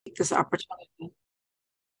take this opportunity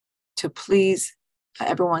to please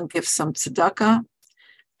everyone give some tzedakah.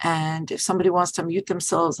 And if somebody wants to mute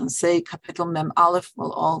themselves and say Kapitel Mem Aleph,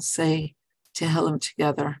 we'll all say Tehillim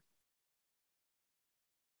together.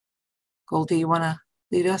 Goldie, you want to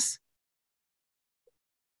lead us?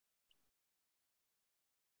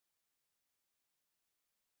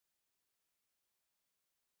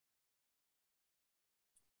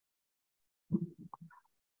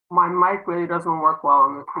 My mic really doesn't work well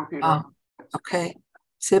on the computer. Oh, okay.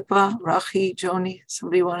 Sipa, Rachi, Joni,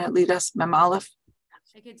 somebody want to lead us? Mem Aleph?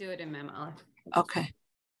 I could do it in Mem Aleph. Okay.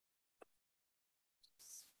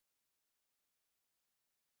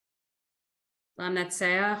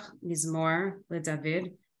 Lamnatseach Mizmor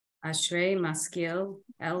LeDavid Ashrei Maskil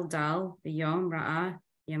El Dal B'Yom Ra'ah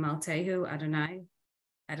Yamaltehu Adonai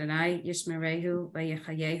Adonai Yishmerehu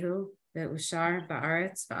V'Yechayehu Ve'ushar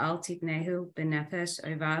Ba'aretz Va'al Titnehu B'Nefesh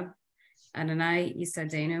Oivav Adonai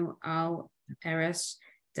Yisadenu Al Eresh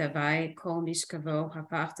Davai Kol Mishkavo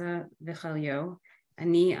Hafachta V'Chalyo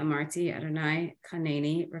Ani Amarti Adonai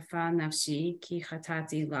Chaneni Rafa Nafshi Ki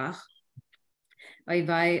Chatati Lach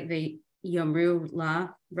Oivai Yomru La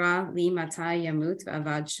Ra Li Matai Yamut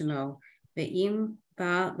V'Avad Shemo Ve'im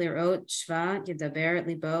Ba Lirot Shva Yedaber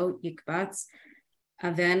Libo Yikbatz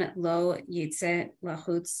Aven Lo Yitze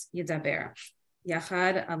Lachutz Yedaber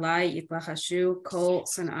Yachad Alai Yitlachashu Kol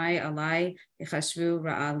Sanai Alai Yichashvu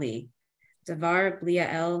Ra'ali Davar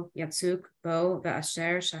Bliael Yatsuk Bo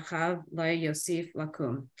V'Asher Shachav Lo Yosif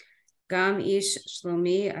Lakum Gam Ish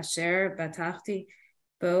Shlomi Asher Batachti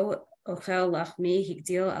Bo Ochel Lachmi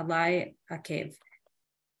Higdil Alai Akev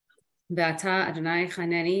V'ata Adonai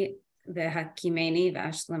Chaneni V'Hakimeni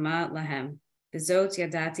V'Ashlama Lahem B'Zot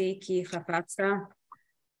Yadati Ki Chafatzta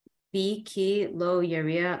Bi Ki Lo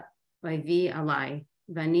Yeria V'Vi Alai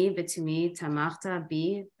V'Ani V'Tumi Tamachta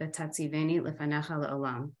Bi V'Tatziveni Lefanecha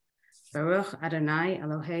Le'olam Baruch Adonai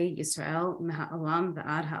Elohei Yisrael Meha'olam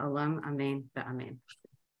V'Ad Ha'olam Amen V'Amen.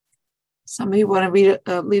 Somebody want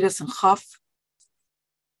to lead us in Chaf?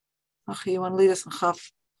 Achi, you want to lead us in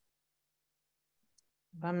Chaf?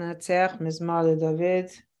 Bamnatzeach Mizmor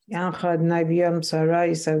LeDavid Yancha Adonai B'Yom Tzara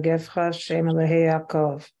Yisavgefcha Shem Elohei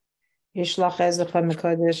Yaakov Yishlach Ezecha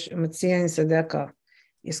Mekadesh U'Metzion Tzedekah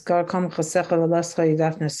Yiskar Kom Chasecha V'Lascha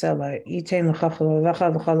Yidaf Nesela Yitem L'Chach L'Vecha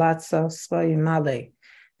L'Chalatza S'cha Yimale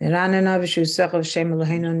Niranena V'Shusecha V'Shem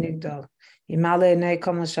Eloheinu Nigdal Yimale Enei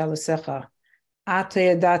Kom L'Shalasecha Ata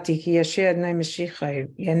Yadati Ki Yashir Adonai Mashiachai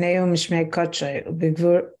Yaneu Mishmei Kotchai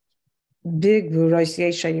U'Bigvur Big Vurois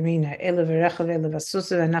Yesha Yamina, Ela Verechav, Ela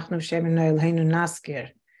Vasusa, Anachnu Shemino Elheinu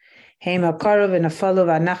Naskir, Hema Karov and Afalo,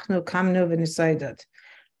 Anachnu Kamnu Venisaidat,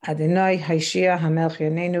 Adonai Haishia Hamelch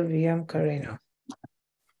Yanenu V'Yom Karenu.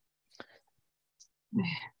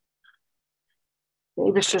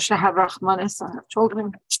 David Shashahab Rachmanis, I have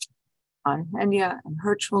children on Henya and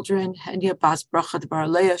her children. Henya Bas Bracha de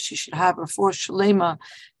Baraleah, she should have her for Shalema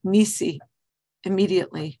Nisi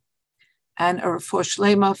immediately. And a refuah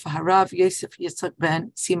shlema for Harav Yosef Yitzchak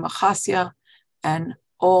ben Sima Chasya and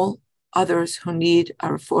all others who need a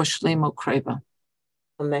refuah shlema kreva.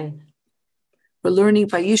 Amen. We're learning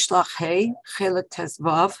Vayishlach Hey Chelik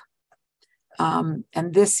Tezvav,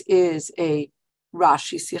 and this is a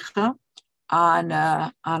Rashi Sikha on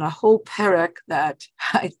a whole parak that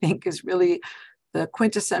I think is really the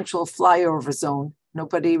quintessential flyover zone.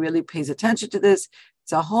 Nobody really pays attention to this.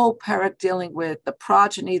 It's a whole parak dealing with the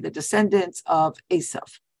progeny, the descendants of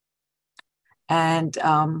Esav. And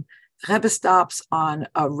Rebbe stops on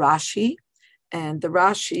a Rashi, and the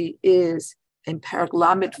Rashi is in parak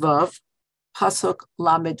Lamed Vav, Pasuk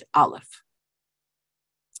Lamed Aleph.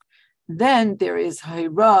 Then there is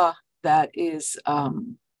Hira that is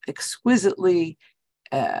exquisitely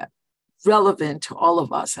relevant to all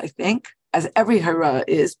of us, I think, as every Hira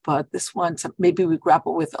is, but this one maybe we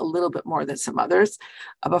grapple with a little bit more than some others.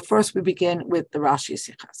 But first we begin with the Rashi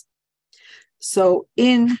Sichas. So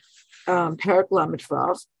in Parak Lamed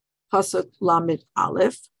Vav, Pasuk Lamed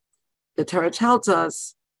Aleph, the Torah tells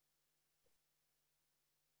us,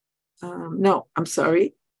 Lamed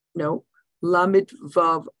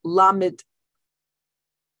Vav, Lamed,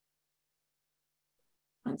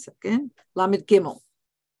 one second, Lamed Gimel.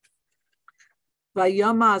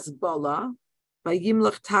 Vayamaz Bala,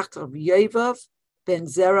 Vayimlech Tachtav Yevav ben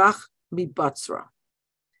Zerach Mibatzra.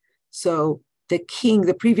 So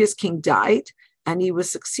the previous king died, and he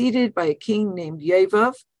was succeeded by a king named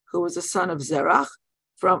Yevav, who was a son of Zerach,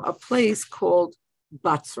 from a place called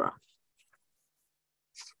Batzra.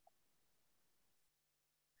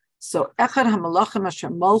 So Echad HaMalachim Asher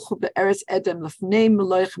Malchu be'Eretz Edom Lefnei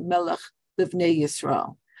Melech Melech Lefnei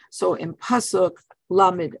Yisrael. So in Pasuk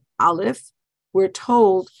Lamed Aleph, we're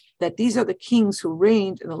told that these are the kings who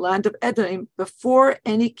reigned in the land of Edom before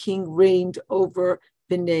any king reigned over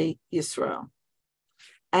Bnei Yisrael.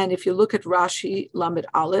 And if you look at Rashi Lamed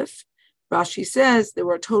Aleph, Rashi says there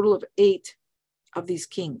were a total of 8 of these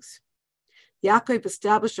kings. Yaakov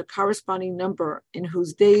established a corresponding number in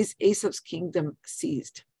whose days Esav's kingdom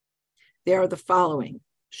ceased. They are the following: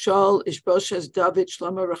 Shaul, Ishbosheth, David,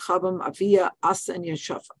 Shlomo, Rechavam, Aviyah, Asa, and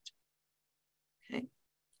Yehoshaphat. Okay.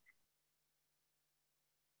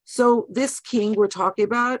 So this king we're talking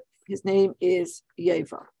about, his name is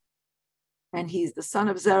Yeva. And he's the son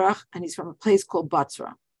of Zerach, and he's from a place called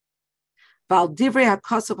Batzra. Val divrei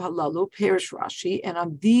hakasav halalu perish Rashi, and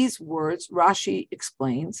on these words, Rashi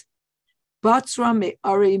explains, Batzra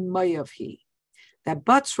me'ari mayavhi, that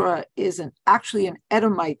Batzra is actually an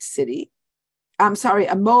Edomite city. A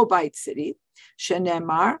Moabite city.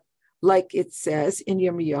 Shenemar, like it says in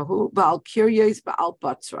Yirmiyahu, Baal Kiryas Baal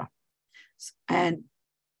Batzra. And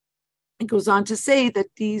it goes on to say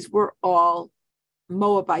that these were all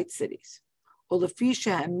Moabite cities. But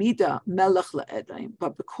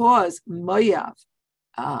because Moab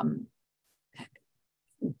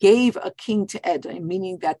gave a king to Edom,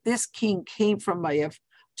 meaning that this king came from Moab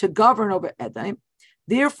to govern over Edom,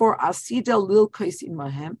 therefore Asida lil kais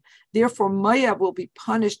imahem, therefore Moab will be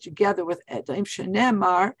punished together with Edom.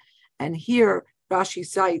 Shenemar, and here Rashi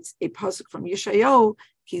cites a pasuk from Yeshayahu,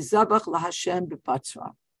 ki zabach laHashem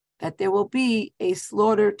beBatzra, that there will be a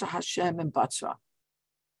slaughter to Hashem in Batzra.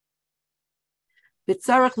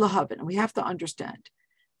 B'tzarech lahavin, and we have to understand.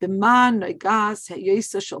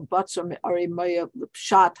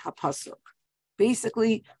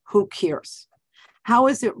 Basically, who cares? How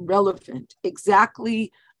is it relevant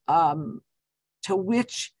exactly to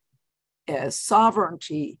which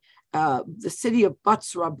sovereignty the city of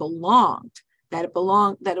Batzra belonged? That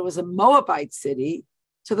it was a Moabite city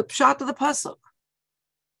to the pshat of the pasuk.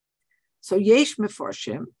 So yesh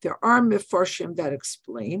mefarshim, there are mefarshim that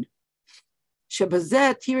explain. That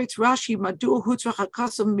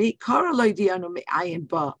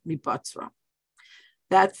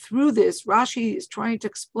through this, Rashi is trying to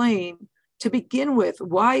explain, to begin with,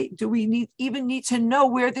 why do we even need to know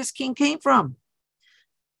where this king came from?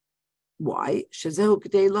 Why?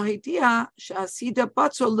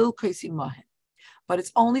 But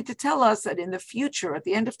it's only to tell us that in the future, at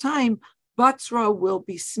the end of time, Batzra will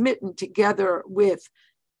be smitten together with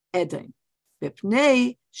Edom.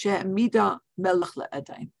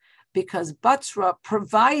 Because Batzra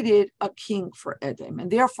provided a king for Edom,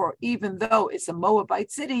 and therefore, even though it's a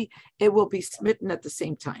Moabite city, it will be smitten at the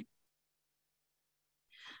same time.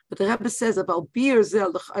 But the Rebbe says about Bir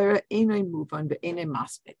Zel Muvan Be'enei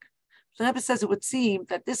Maspik. The Rebbe says it would seem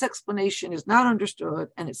that this explanation is not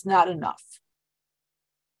understood and it's not enough.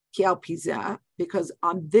 Because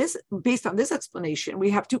based on this explanation,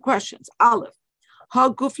 we have 2 questions. Aleph, Ha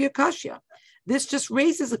Gufya Kashya. This just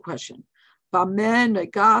raises a question. The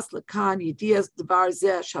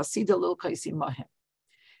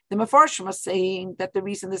Mefarshim are saying that the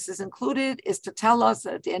reason this is included is to tell us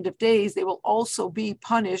that at the end of days, they will also be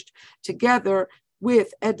punished together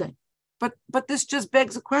with Edom. But this just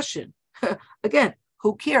begs a question. Again,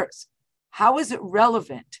 who cares? How is it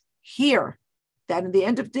relevant here that in the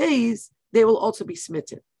end of days, they will also be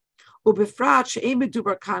smitten? Especially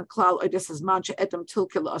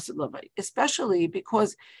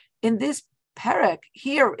because in this parak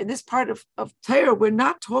here, in this part of Torah, we're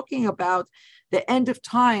not talking about the end of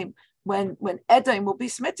time when Edom will be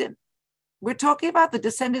smitten. We're talking about the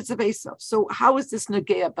descendants of Esau. So how is this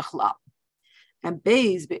Negea Bechlal? And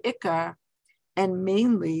Beis Be'ikar, and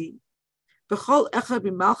mainly B'chol Echad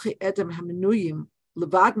B'malchi Edom Hamenuyim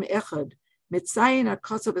Levad Me'echad Mitzayin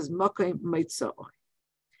HaKosav as Mokim Meitzor.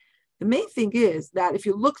 The main thing is that if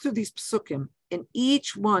you look through these psukim, in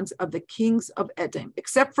each one of the kings of Edom,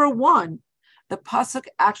 except for one, the pasuk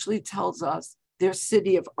actually tells us their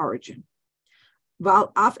city of origin. And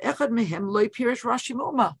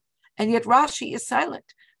yet Rashi is silent.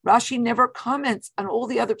 Rashi never comments on all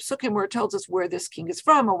the other psukim where it tells us where this king is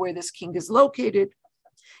from or where this king is located.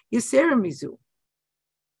 Mizu,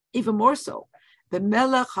 even more so, the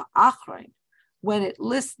Melech HaAchrain, when it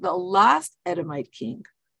lists the last Edomite king,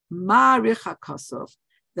 Ma'arich HaKosov,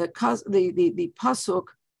 the pasuk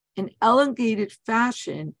in elongated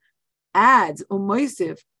fashion adds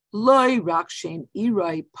umoisiv loy rakshen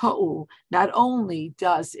irai pa'u. Not only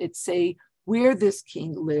does it say where this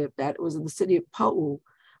king lived, that it was in the city of Pa'u,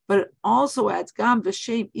 but it also adds gam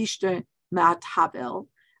v'shem ishter Mahatabel,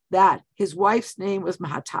 that his wife's name was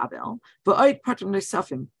Mahatabel, v'oid pratim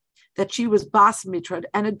nesafim, that she was Bas Mitrad,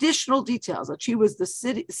 and additional details that she was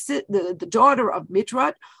the daughter of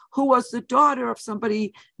Mitrad, who was the daughter of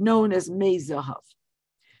somebody known as Mezahav.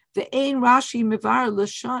 The Ein Rashi Mivar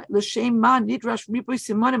L'Shem Ma Nidrash Riboy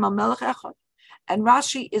Simonim Al Melech Echad. And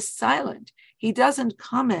Rashi is silent. He doesn't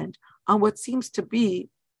comment on what seems to be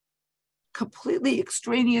completely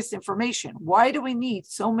extraneous information. Why do we need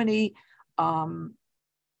so many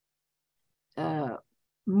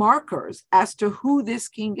markers as to who this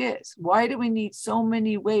king is? Why do we need so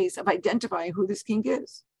many ways of identifying who this king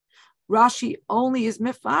is? Rashi only is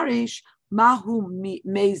mefarish mahu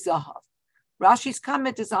Mezahav. Rashi's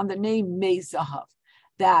comment is on the name Mezahav,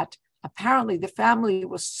 that apparently the family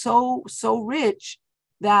was so rich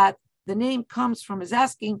that the name comes from his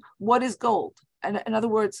asking, what is gold? And in other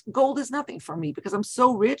words, gold is nothing for me because I'm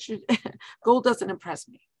so rich, gold doesn't impress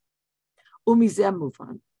me. Umizem move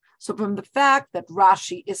on. So from the fact that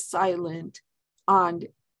Rashi is silent on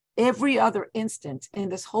every other instance in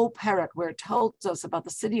this whole parak where it tells us about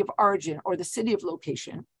the city of origin or the city of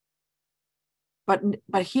location,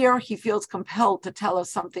 but here he feels compelled to tell us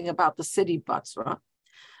something about the city Batzra.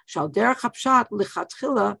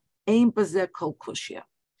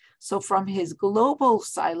 So from his global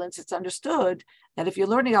silence, it's understood that if you're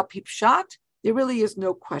learning Al Pi Pshat, there really is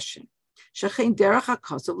no question.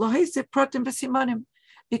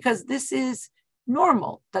 Because this is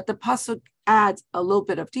normal, that the pasuk adds a little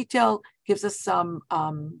bit of detail, gives us some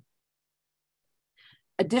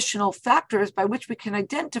additional factors by which we can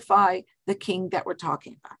identify the king that we're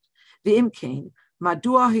talking about. The imkain,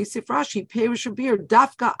 madua hisif Rashi perish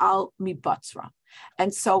dafka al mibatzra.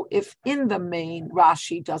 And so if in the main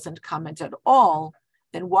Rashi doesn't comment at all,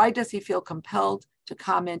 then why does he feel compelled to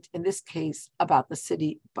comment in this case about the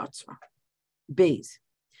city Batzra? Beis.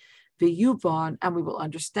 V'yuvon, and we will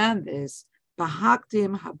understand this,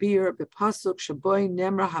 Bahakdim habir bepasuk shaboy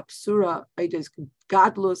nemra hapsura aides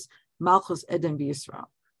gadlus malchus eden v'Yisrael.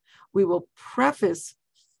 We will preface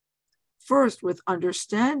first with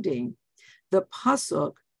understanding the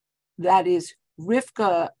pasuk that is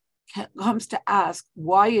Rivka comes to ask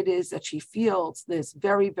why it is that she feels this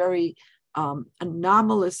very, very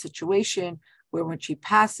anomalous situation where when she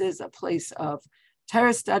passes a place of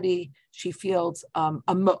Torah study, she feels a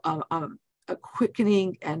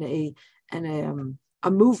quickening and a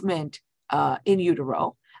movement in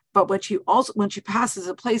utero. But when she passes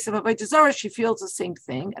a place of Avodah Zarah, she feels the same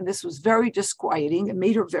thing. And this was very disquieting. It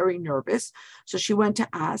made her very nervous. So she went to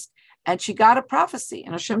ask, and she got a prophecy.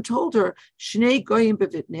 And Hashem told her, Shnei goyim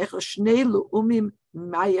bevitnech, shnei lu'umim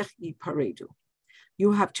mayach yiparedu.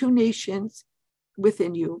 You have two nations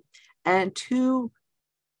within you, and two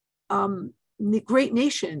great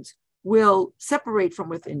nations will separate from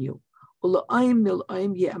within you.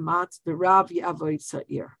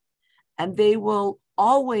 And they will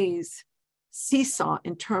always seesaw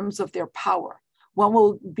in terms of their power. One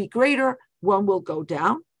will be greater, one will go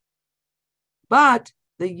down, but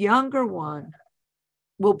the younger one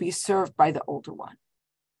will be served by the older one.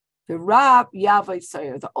 The Rab Yavai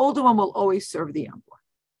Sayer, the older one will always serve the younger one.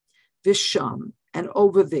 Visham, and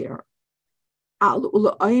over there, on the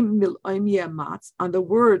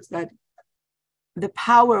words that the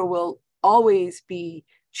power will always be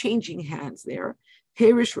changing hands there.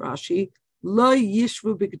 Perish Rashi, Lo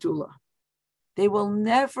Yishvu B'Gedula. They will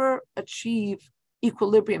never achieve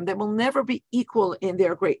equilibrium. They will never be equal in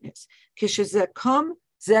their greatness. Kishezekam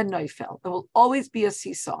Zed Neufel. There will always be a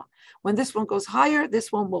seesaw. When this one goes higher,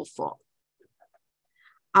 this one will fall.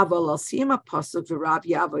 Aval al sima pasuk v'Rav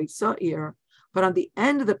Yavai Sa'ir. But on the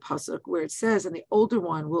end of the pasuk, where it says, and the older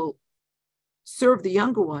one will serve the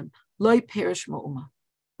younger one, Loi perish ma'uma.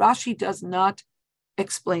 Rashi does not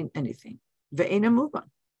explain anything. Ve'ena muban.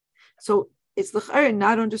 So it's l'chayr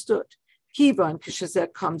not understood. Kivan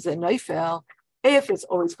k'shezek comes in neifel. If it's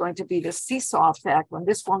always going to be the seesaw effect, when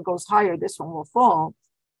this one goes higher, this one will fall.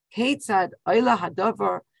 Keitzad oila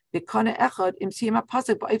hadavar b'kone echad im siyama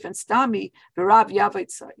pasuk ba'ifan stami v'Rav Yavai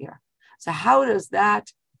Sa'ir. So how does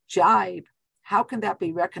that jibe? How can that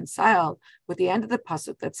be reconciled with the end of the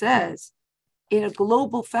pasuk that says, in a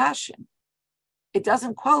global fashion, it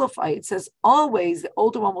doesn't qualify. It says always the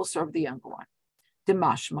older one will serve the younger one.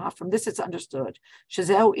 Demashma, from this it's understood,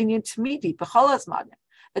 Shazeu inyan tmidi b'chalazmadim,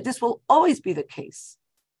 that this will always be the case.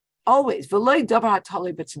 Always. V'loy davar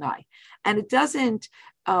hatali b'tnai. And it doesn't,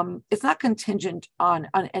 it's not contingent on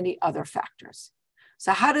any other factors.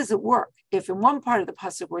 So how does it work? If in one part of the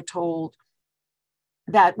pasuk we're told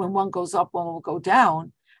that when one goes up, one will go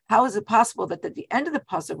down, how is it possible that at the end of the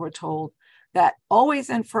pasuk we're told that always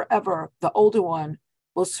and forever the older one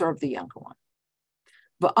will serve the younger one?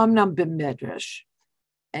 V'amnam b'medrash,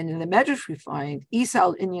 and in the medrash we find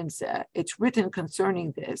Isal Inyan Zeh, it's written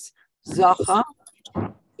concerning this Zacha,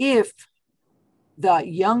 if the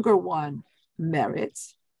younger one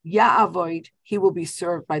merits, ya'avoid, he will be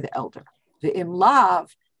served by the elder. The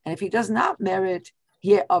imlav, and if he does not merit,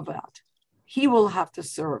 ye'avad, he will have to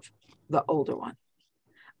serve the older one.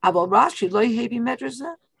 Aval Rashi lo yehevi medrash,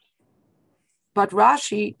 but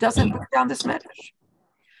Rashi doesn't put down this medrash.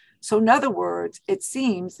 So in other words, it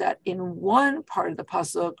seems that in one part of the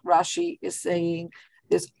pasuk, Rashi is saying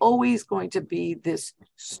there's always going to be this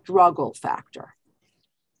struggle factor.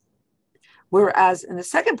 Whereas in the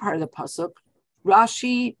second part of the pasuk,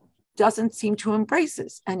 Rashi doesn't seem to embrace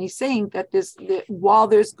this. And he's saying that while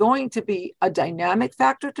there's going to be a dynamic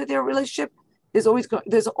factor to their relationship, there's always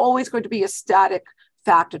going to be a static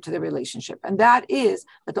factor to the relationship. And that is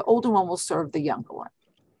that the older one will serve the younger one,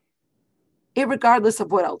 irregardless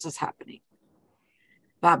of what else is happening.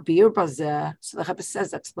 So the Rebbe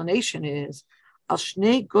says the explanation is,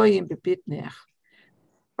 Rashi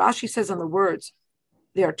says on the words,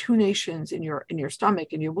 there are two nations in your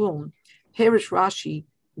stomach, in your womb. Here is Rashi,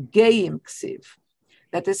 Geim Ksiv,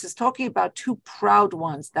 that this is talking about two proud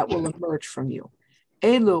ones that will emerge from you.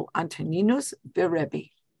 Elu Antoninus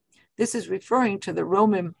Berebi. This is referring to the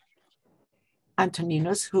Roman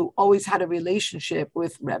Antoninus, who always had a relationship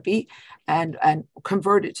with Rebbe and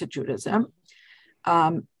converted to Judaism.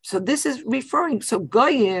 So this is referring, so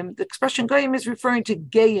Goyim, the expression Goyim is referring to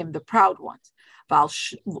Geim, the proud ones. Val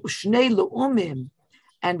Shnei Lu'umim,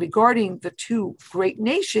 and regarding the two great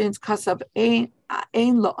nations, Kasav Ein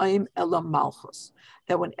La'im Ela Malchus,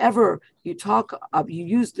 that whenever you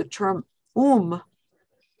use the term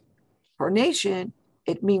for nation,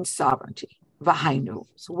 it means sovereignty. Vahainu.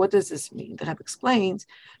 So what does this mean? The Rebbe explains,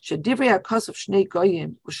 Shedivrei HaKasav Shnei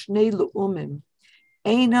Goyim U'Shnei Lu'umim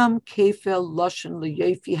Einam Kefel Lashon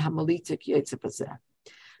L'Yefi Hamalitik Yetzibazeh.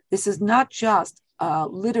 This is not just a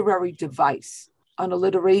literary device, an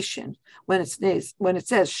alliteration, when it says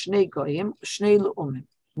Shnei Goyim, Shnei Lu'umim.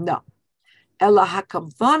 No. Ela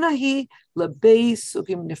hakavana hi lebei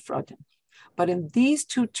sugim nifradim. But in these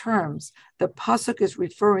two terms, the pasuk is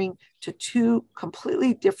referring to two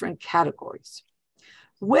completely different categories.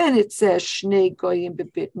 When it says Shnei Goyim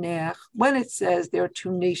bebitnech, when it says there are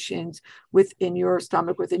two nations within your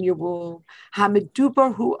stomach, within your womb,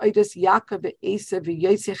 Hamidubar hu Eidas Yaakov ve'Esav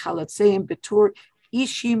ve'Yosef chalatzeim betur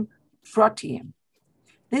ishim fratim.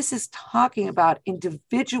 This is talking about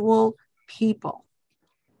individual people,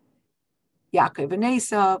 Yaakov and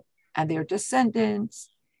Esav and their descendants.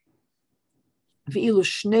 V'ilu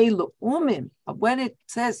Shnei Lu'umim. But when it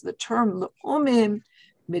says the term Lu'umim,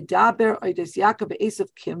 Medaber Eidas Yaakov Esav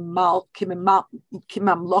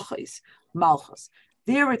kimamlochis malchus.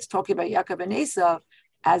 There it's talking about Yaakov and Esav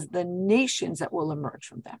as the nations that will emerge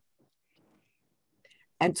from them.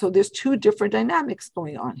 And so there's two different dynamics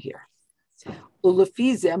going on here.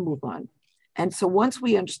 And so once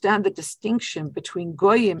we understand the distinction between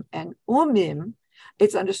Goyim and Umim,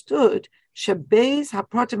 it's understood Shabbez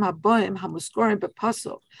hapratim haboim hamuskorim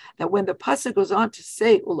bepasuk, that when the pasuk goes on to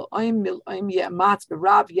say Ulaim mil'im ye'amatz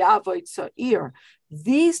berav yavoid sa'ir,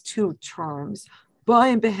 these two terms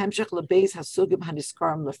boim behemshech lebez hasugim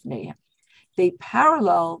haniskarim lefneim, they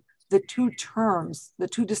parallel the two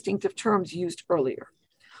distinctive terms used earlier.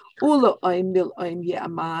 Ulaim mil'im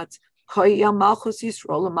ye'amatz koyel malchus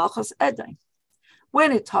Yisrael malchus edain.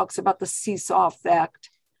 When it talks about the seesaw effect,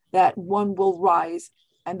 that one will rise,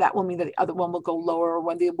 and that will mean that the other one will go lower.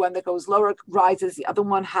 When the one that goes lower rises, the other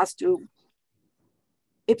one has to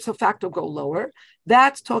ipso facto go lower.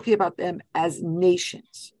 That's talking about them as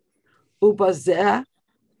nations. Ubazeh,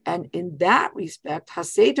 and in that respect,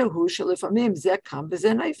 haseidahu shelifamim zeh kam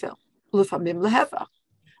v'zeh neifel, ulifamim leheva.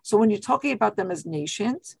 So when you're talking about them as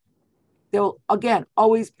nations, there will again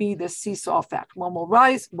always be this seesaw effect. One will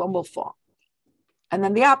rise, one will fall, and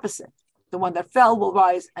then the opposite. The one that fell will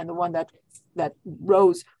rise, and the one that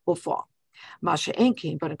rose will fall. Masha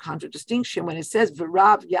Enkin, but in contradistinction, when it says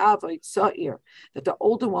V'rav Yavoid Sa'ir, that the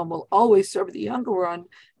older one will always serve the younger one,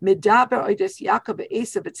 Midaber Oides Yaakov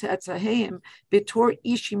Esav Etzetzaheim Bitor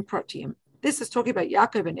Ishim Pratim. This is talking about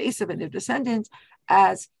Yaakov and Esav and their descendants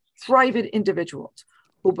as private individuals.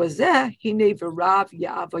 Ubazeh Hine V'rav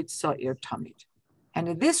Yavoid Sa'ir Tamid. And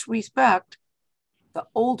in this respect, the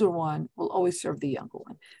older one will always serve the younger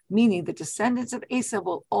one, meaning the descendants of Esav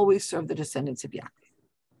will always serve the descendants of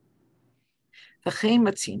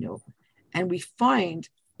Yaakov. And we find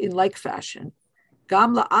in like fashion, we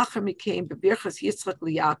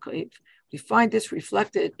find this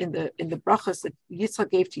reflected in the brachas that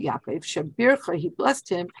Yitzchak gave to Yaakov. Shabircha, he blessed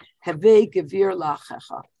him,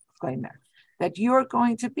 that you are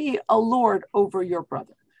going to be a lord over your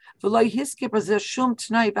brother.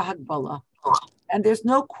 And there's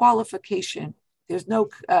no qualification, there's no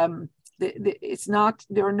It's not.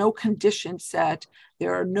 There are no conditions set.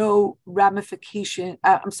 There are no parameters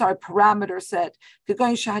set.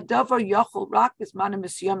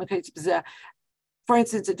 For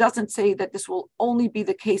instance, it doesn't say that this will only be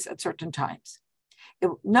the case at certain times.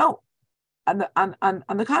 No, on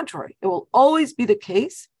the contrary, it will always be the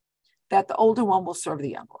case that the older one will serve the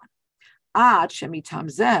younger one.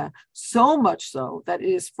 So much so that it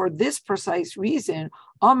is for this precise reason,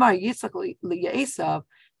 Amar Yitzchak Esav,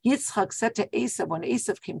 Yitzchak said to Esav when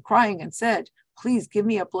Esav came crying and said, please give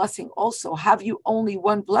me a blessing also. Have you only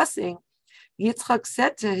one blessing? Yitzchak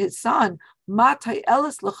said to his son, Matai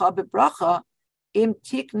elis lecha bebracha im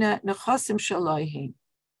tikne nechasim shalayim.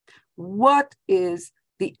 What is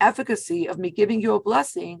the efficacy of me giving you a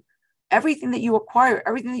blessing? Everything that you acquire,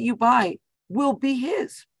 everything that you buy will be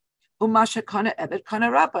his. Umasha kana evet kana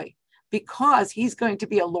rabbi, because he's going to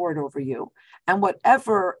be a lord over you, and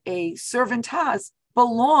whatever a servant has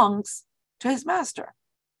belongs to his master.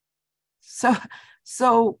 So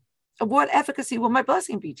what efficacy will my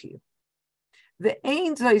blessing be to you? The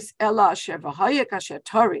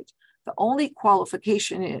only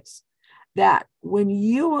qualification is that when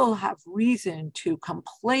you will have reason to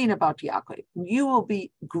complain about Yaakov, you will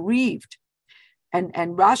be grieved. And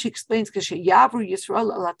Rashi explains, when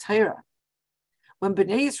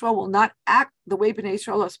Bnei Yisrael will not act the way Bnei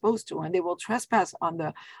Yisrael are supposed to, and they will trespass on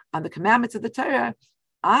the commandments of the Torah,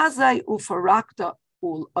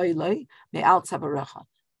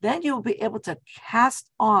 then you will be able to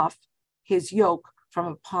cast off his yoke from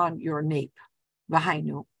upon your nape.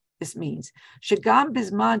 This means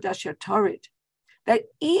that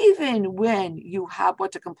even when you have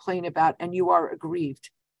what to complain about and you are aggrieved,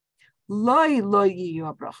 the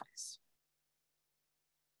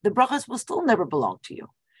brachas will still never belong to you.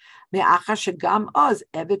 Because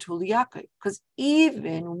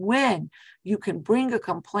even when you can bring a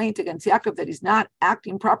complaint against Yaakov that he's not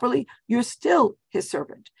acting properly, you're still his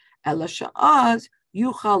servant. You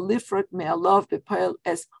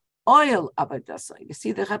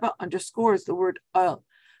see, the Rebbe underscores the word oil.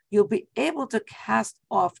 You'll be able to cast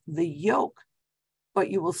off the yoke, but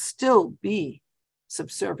you will still be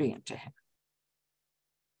subservient to him.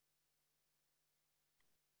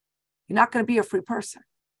 You're not going to be a free person.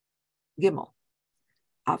 Gimel.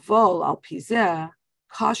 Avol al pizeh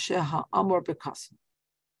kashe ha'amor b'kasem.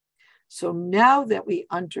 So now that we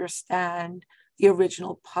understand the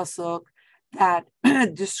original pasuk that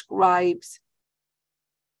describes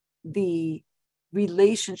the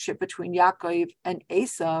relationship between Yaakov and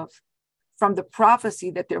Esav from the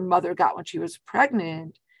prophecy that their mother got when she was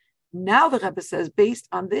pregnant, now the Rebbe says, based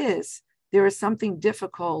on this, there is something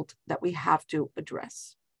difficult that we have to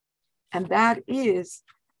address. And that is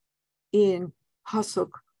in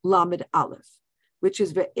Pasuk Lamed Aleph, which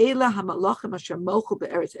is Ve'ela hamalachim asher mochu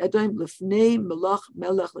be'eretz Edom lifnei melech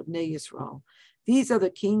melech livnei Yisrael. These are the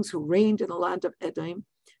kings who reigned in the land of Edom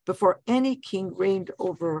before any king reigned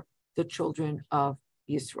over the children of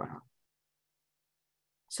Yisrael.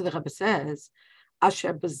 So the Rebbe says,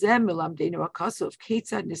 Asher b'zeh milamdeinu hakasuv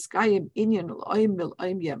ketzad niskayim inyan l'oim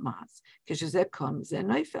mil'oim yemaz k'shezeh kom zeh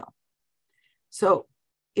neifel. So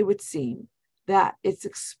it would seem that it's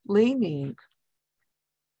explaining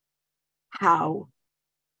how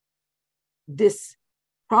this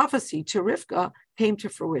prophecy to Rivka came to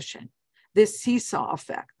fruition. This seesaw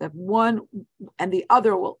effect, that one and the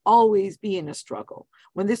other will always be in a struggle.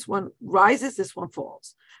 When this one rises, this one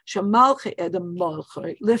falls. The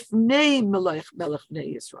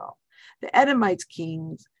Edomites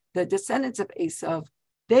kings, the descendants of Esav,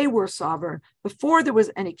 they were sovereign before there was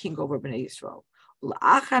any king over Bnei Yisrael.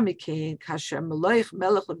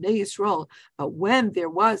 But when there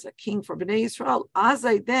was a king for Bnei Yisrael,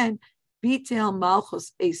 Azai then bitel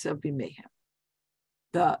malchus Esav b'mehem.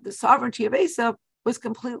 The sovereignty of Esav was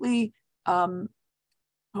completely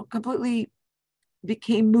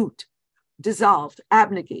became moot, dissolved,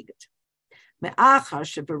 abnegated.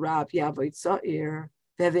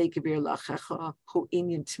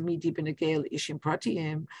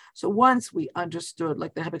 So once we understood,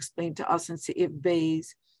 like they have explained to us in Seif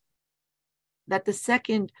Beis, that the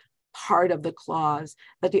second part of the clause,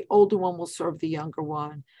 that the older one will serve the younger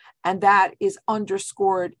one, and that is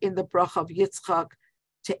underscored in the bracha of Yitzchak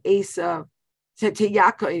to Esav, to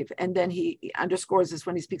Yaakov, and then he underscores this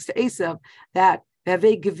when he speaks to Esav, that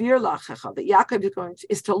Yaakov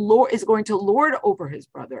is going to lord over his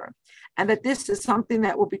brother, and that this is something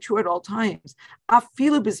that will be true at all times.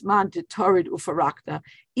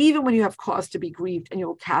 Even when you have cause to be grieved and you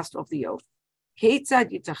will cast off the oath.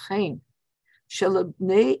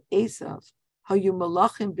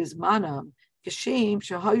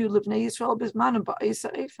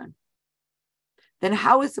 then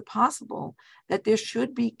how is it possible that there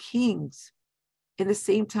should be kings in the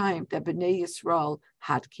same time that Bnei Yisrael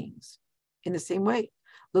had kings? In the same way.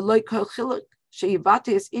 And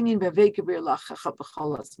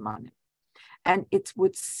it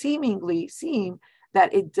would seemingly seem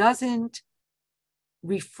that it doesn't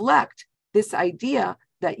reflect this idea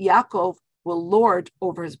that Yaakov will lord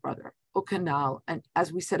over his brother. Ukanal, and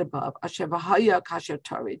as we said above,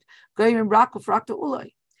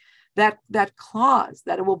 that clause,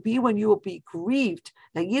 that it will be when you will be grieved,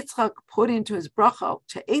 that Yitzchak put into his bracha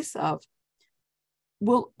to Esav,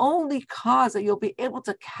 will only cause that you'll be able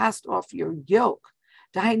to cast off your yoke.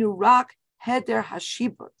 Dahainu rak heder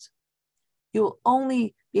hashibut. You'll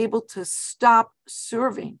only be able to stop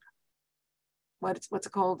serving. What's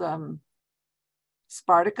it called?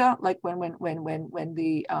 Spartica, like when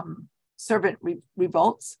the servant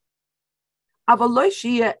revolts.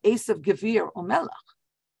 Avaloishia Esav Gevir or Melech.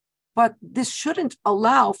 But this shouldn't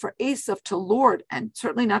allow for Esav to lord and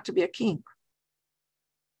certainly not to be a king.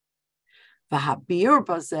 Vahabir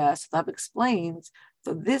Bazeh, so that explains,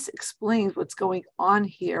 so this explains what's going on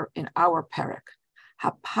here in our parak.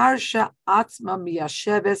 Haparsha atzma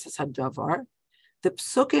miyasheves hadavar. The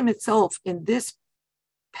psukim itself in this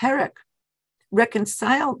parak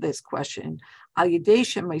reconcile this question. Al yedei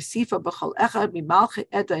shemaisifa b'chol echad mimalchei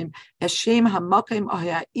edom eshem hamakim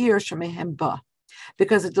ahayir shemehem ba,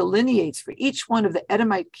 because it delineates for each one of the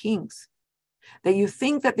Edomite kings that you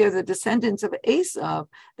think that they're the descendants of Esav,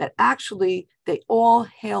 that actually they all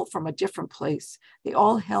hail from a different place. They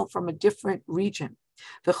all hail from a different region.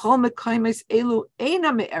 They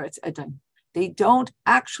don't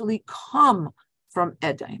actually come from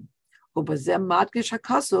Edom.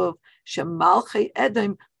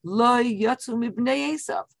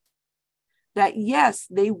 That yes,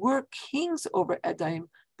 they were kings over Edom,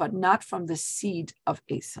 but not from the seed of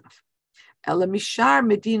Esav. Elamishar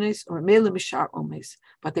Medinas or Melamishar Omes,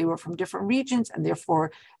 but they were from different regions, and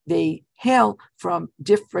therefore they hail from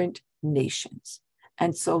different nations.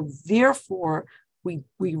 And so therefore we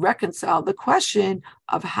reconcile the question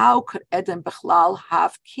of how could Edom Bechlal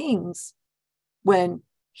have kings when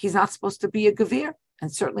he's not supposed to be a Gevir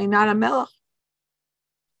and certainly not a Melech.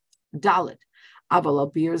 Dalet.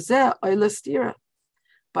 Aval Abir Zeh Oila Stira.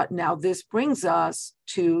 But now this brings us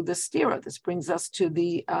to the stira. This brings us to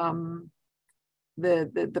the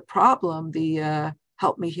problem.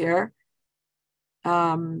 Help me here.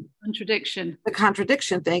 Contradiction. The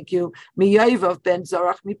contradiction. Thank you. Mi Yovav ben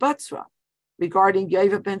Zarach mi Batzra, regarding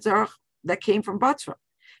Yovav ben Zarach that came from Batzra.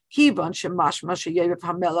 Kivan shemashma sheYovav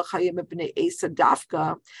hamelach hayim b'nei Esa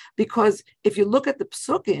dafka. Because if you look at the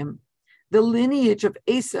psukim, the lineage of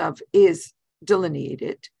Esav is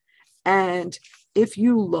delineated, and if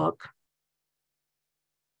you look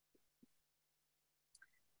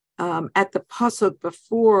at the pasuk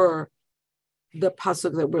before the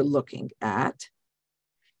pasuk that we're looking at,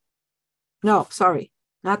 no, sorry,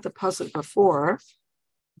 not the pasuk before,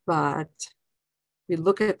 but we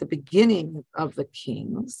look at the beginning of the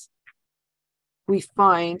kings, we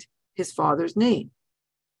find his father's name.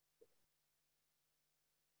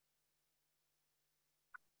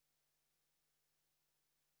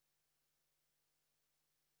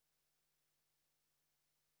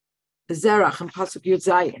 Zerach and pasuk Yud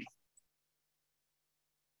Zayin.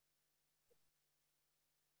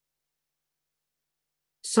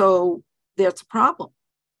 So there's a problem.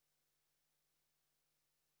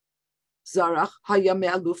 Zarach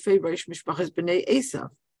hayame alufei reish mishpachas b'nei Esav.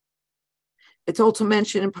 It's also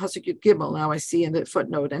mentioned in pasuk Yud Gimel. Now I see in the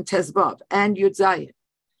footnote, and Tezvav and Yud Zayin.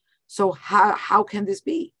 So how can this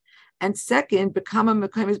be? And second, Bekama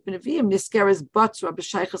Mekayim B'Neviim Niskeres Batzra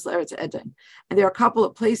B'Shaychas L'Eretz Edom. And there are a couple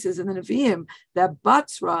of places in the Neviim that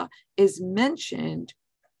Batzra is mentioned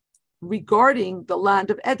regarding the land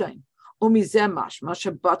of Edom. Umizemash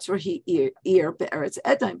Masha Batzra Hi Ir Be'Eretz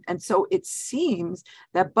Edom. And so it seems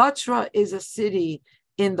that Batzra is a city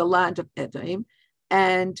in the land of Edom,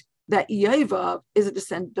 and that Yovav is a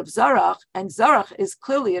descendant of Zarach, and Zarach is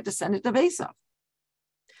clearly a descendant of Esav.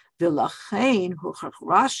 Therefore,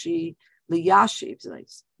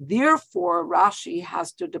 Rashi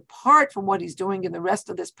has to depart from what he's doing in the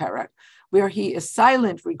rest of this parak, where he is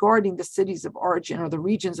silent regarding the cities of origin or the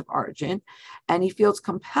regions of origin, and he feels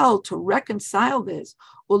compelled to reconcile this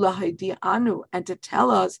and to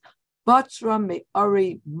tell us Batzra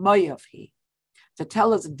me'ari mayavhi, to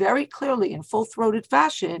tell us very clearly in full-throated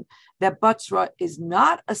fashion that Batzra is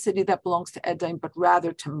not a city that belongs to Edom, but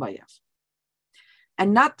rather to Mayav.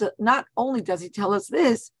 And not only does he tell us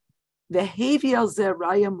this, the Heviel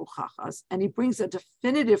Zeraya Muchachas, and he brings a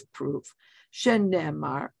definitive proof, Shen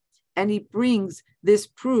Nemar, and he brings this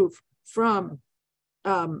proof from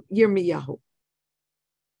Yirmiyahu,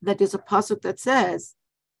 that there's a pasuk that says,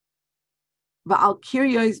 Va'al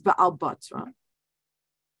Kiryos Va'al Batra.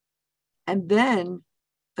 And then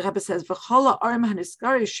the Rebbe says, V'chola Arim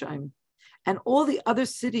HaNiskari, and all the other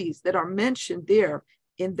cities that are mentioned there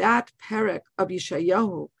in that parak of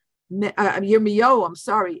Yirmiyahu,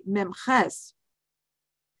 Memches,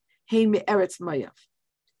 Hein Me'eretz Mayav.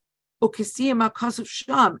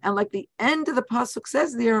 And like the end of the pasuk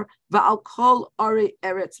says there, Va'al Kol Are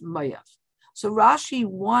Eretz Mayav. So Rashi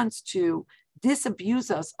wants to disabuse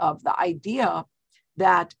us of the idea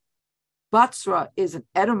that Batsra is an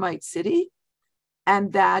Edomite city,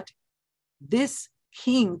 and that this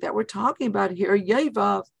king that we're talking about here,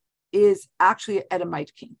 Yevav, is actually an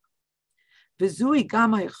Edomite king. V'zui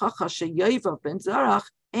gam ha'chacha sheYevav ben Zarach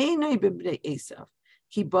einay b'bnei Esav.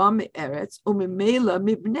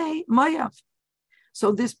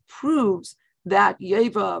 So this proves that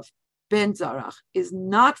Yevav ben Zarach is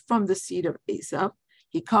not from the seed of Esav.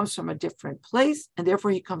 He comes from a different place, and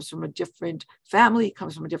therefore he comes from a different family, he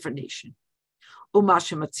comes from a different nation. So why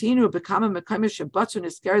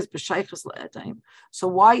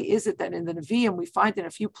is it that in the Nevi'im we find in a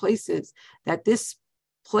few places that this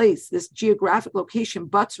place, this geographic location,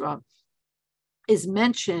 Batsra, is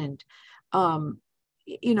mentioned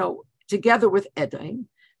together with Edom?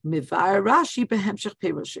 Rashi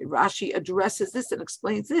addresses this and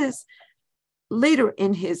explains this later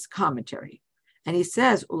in his commentary. And he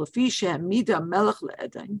says,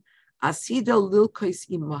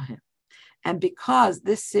 and because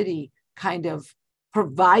this city kind of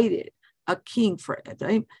provided a king for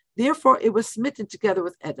Edom, therefore it was smitten together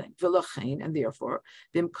with Edom. And therefore,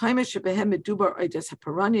 in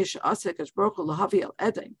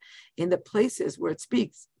the places where it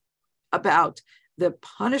speaks about the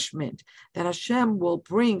punishment that Hashem will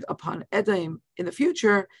bring upon Edom in the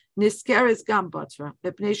future,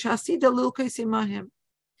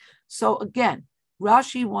 so again,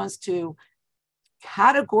 Rashi wants to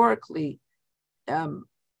categorically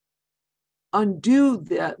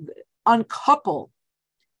uncouple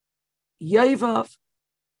Yevav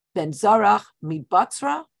ben Zarach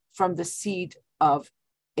miBatsra from the seed of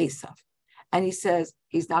Esav. And he says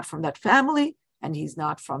he's not from that family, and he's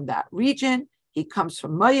not from that region. He comes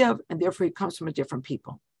from Mayav, and therefore he comes from a different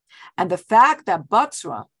people. And the fact that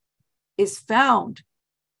Batsra is found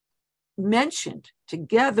mentioned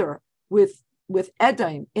together with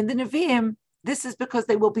Edom in the Nevi'im, this is because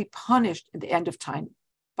they will be punished at the end of time,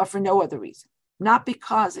 but for no other reason, not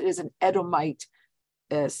because it is an Edomite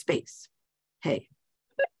space. Hey,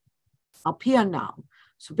 Al Pia now.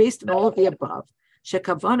 So based on all of the above,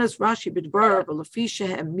 Shekavanas Rashi b'dvar v'lefi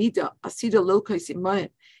shehem mida asida lilkos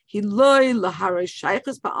imayim he loy laharay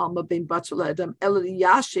shaychus ba'alma bein Batsra le'Edom el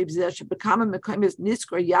yashiv zeh shebekama mekaymes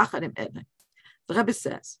niskar yachad im Edom. The Rebbe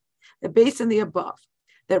says that based on the above,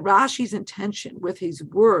 that Rashi's intention with his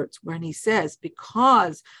words, when he says,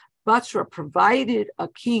 because Batsra provided a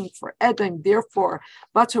king for Edom, therefore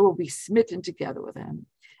Batsra will be smitten together with him.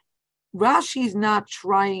 Rashi is not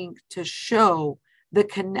trying to show the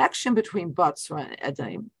connection between Batsra and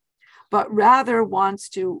Edom, but rather wants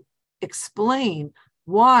to explain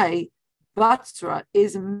why Batsra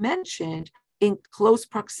is mentioned in close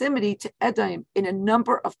proximity to Edom in a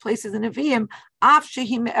number of places in Nevi'im, af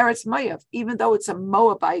shehim eretz Mayav, even though it's a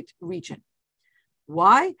Moabite region.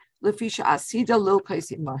 Why? Lefisha asida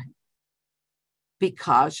lilkos imahim.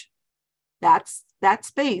 Because that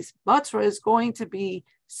space, Batsra is going to be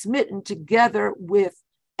smitten together with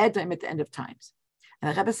Edom at the end of times.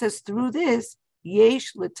 And the Rebbe says through this,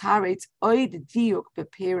 yesh l'taretz oid diuk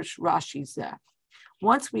beperish Rashi zeh.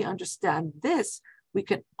 Once we understand this, we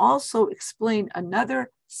can also explain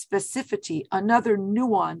another specificity, another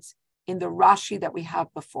nuance in the Rashi that we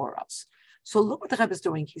have before us. So look what the Rebbe is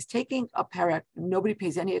doing. He's taking a parak nobody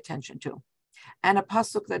pays any attention to, and a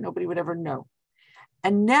pasuk that nobody would ever know.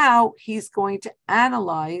 And now he's going to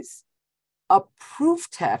analyze a proof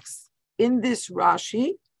text in this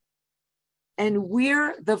Rashi and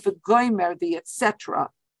where the v'goymer, the etc.,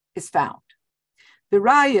 is found. The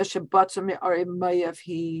raya shebatzra me'arei Mayav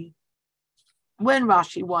he. When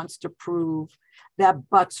Rashi wants to prove that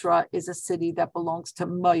Batsra is a city that belongs to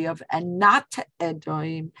Mayav and not to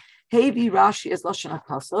Edom, Hevi Rashi is Lashon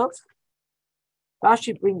HaPasuk.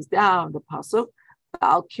 Rashi brings down the pasuk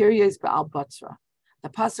Ba'al Kiryos Ba'al Batsra, the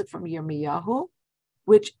pasuk from Yirmiyahu,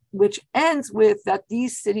 which ends with that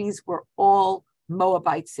these cities were all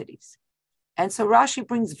Moabite cities. And so Rashi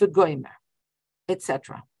brings V'goymer,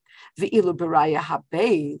 etc. V'ilu Beraya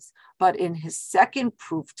HaBeis, But in his second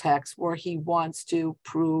proof text, where he wants to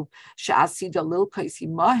prove Sha'asida Lilkaisi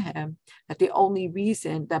Mahem, that the only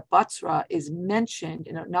reason that Batzra is mentioned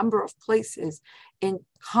in a number of places in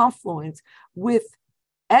confluence with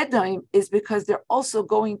Edom is because they're also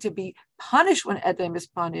going to be punished when Edom is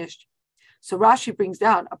punished. So Rashi brings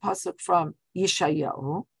down a pasuk from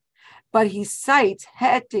Yeshayahu, but he cites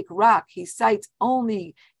Hetik Rak, he cites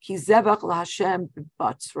only Kizevach LaHashem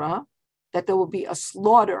Batzra, that there will be a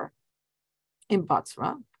slaughter in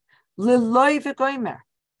Batzra, Liloi v'goymer,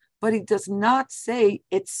 but he does not say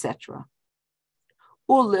etc.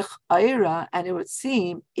 Ulich Aira, and it would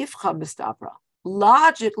seem Ifcha Mistabra.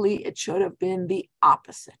 Logically, it should have been the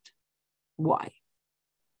opposite. Why?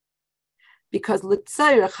 Because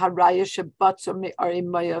Litzayrach Haraya Shebatzra Me'ari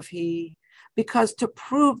Mayavhi, because to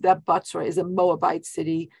prove that Batzra is a Moabite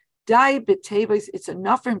city, Dai B'Teves, it's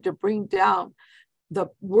enough for him to bring down the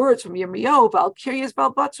words from Yirmiyahu, Val Kiryas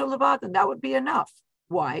Val Batzra Levad, and that would be enough.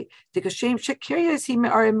 Why? Because Shem Shekiryas He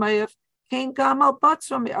Me'ari Mayav, Kain Gamal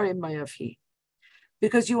Batzra Me'ari Mayavhi.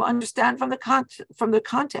 Because you understand from the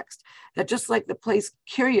context that just like the place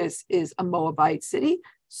Kiryas is a Moabite city,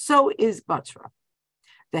 so is Batzra.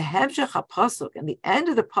 The Hemshech HaPasuk, and the end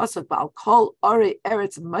of the Pasuk, Ba'al Kol Are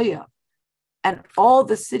Eretz Mayav, and all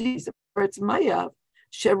the cities of Eretz Mayav,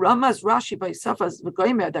 Sheramas Rashi by Safas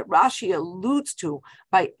V'goymer, that Rashi alludes to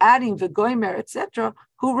by adding V'goymer, etc.,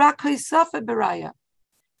 Hu Rakai Safa Beraya.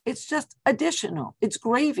 It's just additional, it's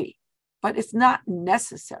gravy, but it's not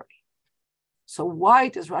necessary. So why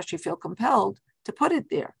does Rashi feel compelled to put it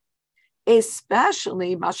there?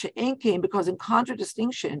 Especially Masha'enkin, because in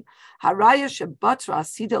contradistinction, Haraya Shebatra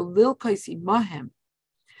Sida Lilkaisi Mahem,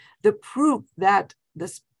 the proof that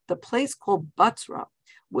the place called Batra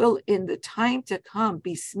will in the time to come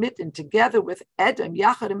be smitten together with Edom,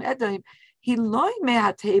 Yachadim Edom, Hiloi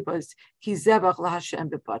Mehatebas Kizevach LaHashem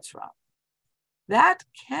B'Batra. That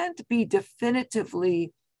can't be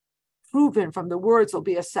definitively proven from the words will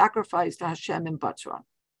be a sacrifice to Hashem in Batra.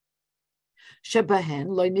 Shebahen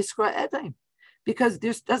loy niskra Edom, because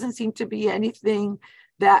there doesn't seem to be anything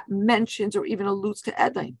that mentions or even alludes to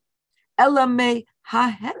Edom. Elamei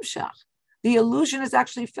hahemshach. The allusion is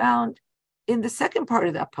actually found in the second part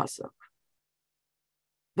of that pasuk.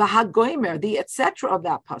 V'hagoymer, the etc. of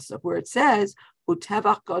that pasuk, where it says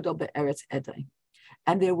utevach gadol be'eretz Edom,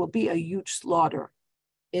 and there will be a huge slaughter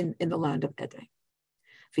in the land of Edom.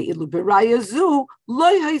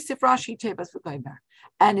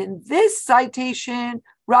 And in this citation,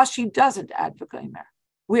 Rashi doesn't add v'goymer,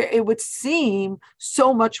 where it would seem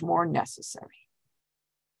so much more necessary.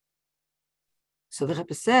 So the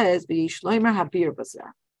Rebbe says,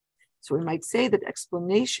 so we might say that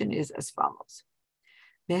explanation is as follows.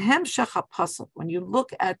 When you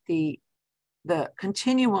look at the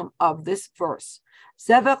continuum of this verse,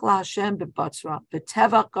 there'll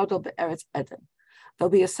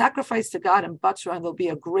be a sacrifice to God in Batzra, and there'll be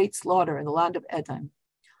a great slaughter in the land of Edom.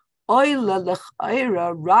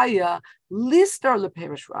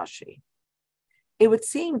 It would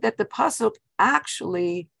seem that the pasuk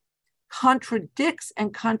actually contradicts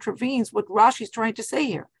and contravenes what Rashi is trying to say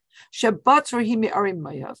here. That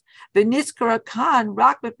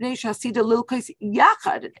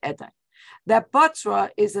Batzra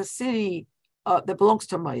is a city that belongs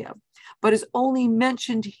to Mayav, but is only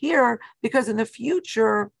mentioned here because in the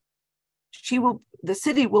future the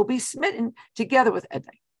city will be smitten together with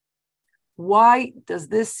Edom. Why does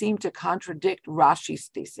this seem to contradict Rashi's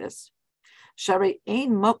thesis?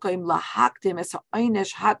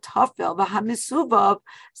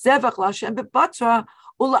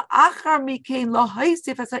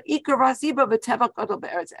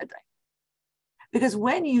 Because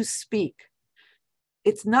when you speak,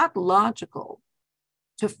 it's not logical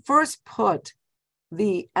to first put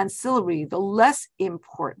the ancillary, the less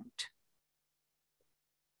important,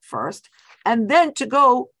 first, and then to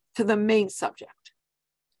go to the main subject,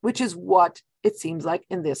 which is what it seems like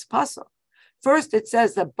in this pasuk. First, it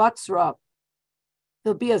says that Batzra,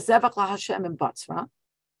 there'll be a Zevach LaHashem in Batzra,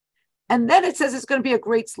 and then it says it's going to be a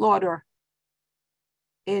great slaughter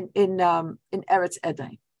in Eretz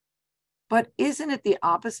Edom. But isn't it the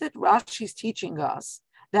opposite? Rashi's teaching us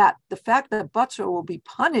that the fact that Batzra will be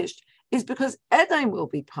punished is because Edom will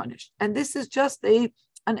be punished, and this is just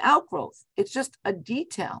an outgrowth. It's just a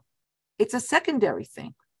detail. It's a secondary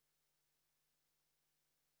thing.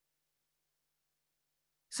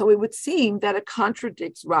 So it would seem that it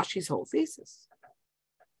contradicts Rashi's whole thesis.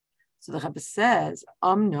 So the Rebbe says,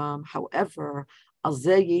 Amnam, however, al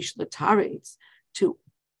zeh yesh l'taretz, to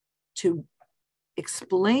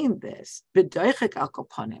explain this, b'doichek al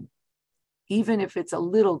kopanim, even if it's a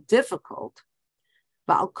little difficult,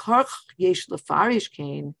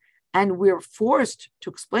 And we're forced to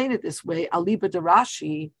explain it this way, aliba de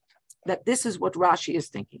Rashi, that this is what Rashi is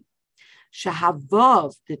thinking.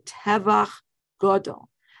 Shahavav, the tevach gadol,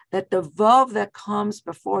 that the vav that comes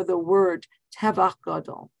before the word tevach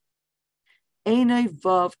gadol, einay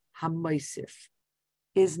vav hamaisif,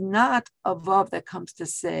 is not a vav that comes to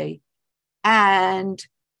say, and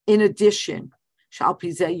in addition, shal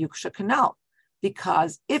pizeh yuksha kanal,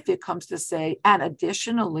 because if it comes to say, and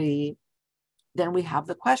additionally, then we have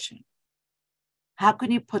the question. How can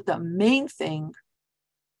you put the main thing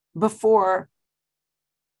before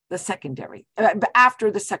the secondary,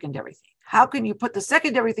 after the secondary thing? How can you put the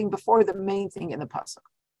secondary thing before the main thing in the pasuk?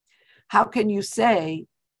 How can you say,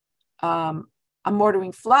 I'm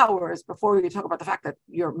ordering flowers before you talk about the fact that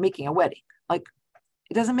you're making a wedding? Like,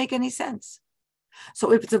 it doesn't make any sense.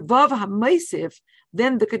 So if it's a vav hamaisiv,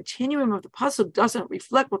 then the continuum of the pasuk doesn't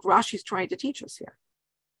reflect what Rashi is trying to teach us here.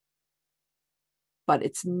 But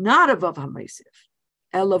it's not a vav hamaisiv,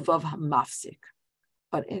 ela vav hamafsik.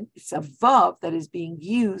 But it's a vav that is being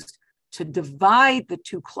used to divide the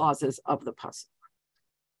two clauses of the pasuk.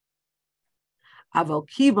 Aval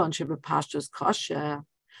kibon shebepashtus kasha,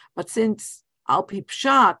 but since al pi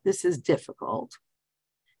pshat this is difficult,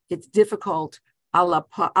 it's difficult. Al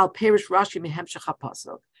perish Rashi mehemshach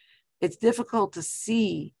pasuk. It's difficult to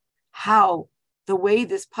see how the way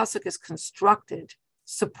this pasuk is constructed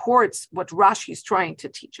supports what Rashi is trying to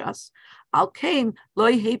teach us. Al kain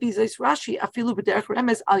loy hebi zeis Rashi afilu b'derech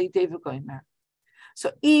remez al yidei v'goymer.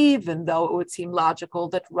 So even though it would seem logical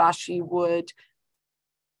that Rashi would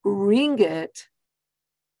bring it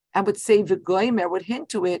and would say v'goymer, would hint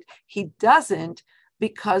to it, he doesn't,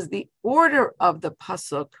 because the order of the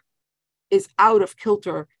pasuk is out of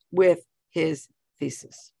kilter with his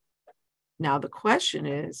thesis. Now the question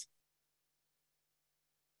is,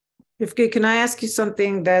 Can I ask you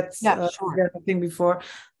something that's sure. Nothing before?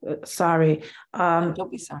 Sorry. Don't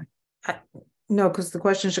be sorry. No, because the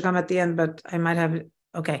question should come at the end, but I might have it.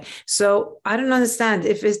 Okay. So I don't understand,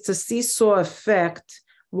 if it's a seesaw effect,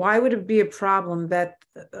 why would it be a problem that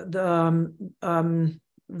the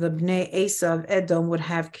Bnei Esav Edom would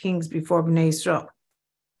have kings before Bnei Yisrael?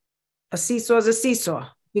 A seesaw is a seesaw.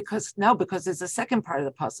 Because it's the second part of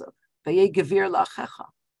the pasuk. Vayei gevir la'achecha.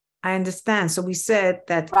 I understand. So we said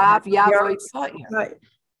that Rav Yavoi Tzayir.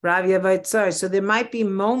 Rav Yavoi Tzayir. So there might be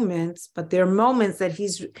moments, but there are moments that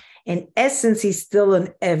he's, in essence, he's still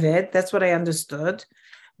an Eved. That's what I understood.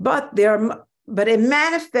 But it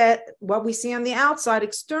manifests, what we see on the outside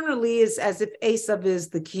externally is as if Esav is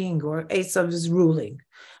the king or Esav is ruling.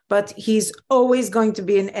 But he's always going to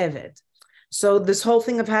be an Eved. So this whole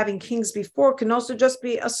thing of having kings before can also just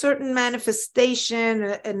be a certain manifestation,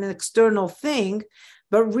 an external thing.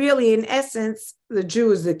 But really, in essence, the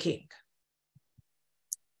Jew is the king.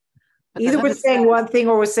 But either we're saying one thing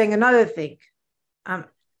or we're saying another thing.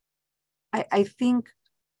 I think,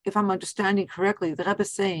 if I'm understanding correctly, the Rebbe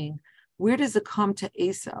is saying, where does it come to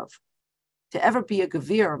Esav to ever be a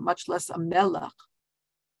Gevir, much less a Melech,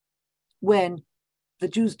 when the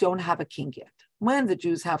Jews don't have a king yet? When the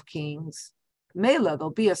Jews have kings, Mela,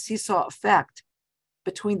 there'll be a seesaw effect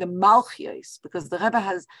between the Malchios, because the Rebbe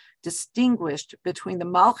has distinguished between the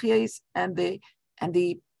Malchios and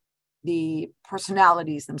the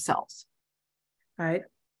personalities themselves. Right.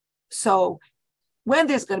 So when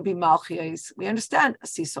there's going to be Malchios, we understand a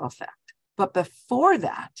seesaw effect. But before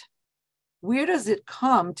that, where does it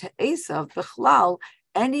come to Esav, Bichlal,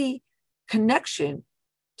 any connection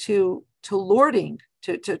to lording,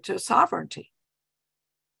 to sovereignty?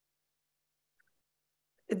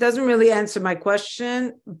 It doesn't really answer my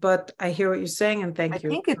question, but I hear what you're saying, and thank you.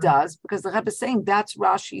 I think it does, because the Rebbe is saying that's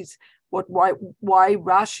Rashi's why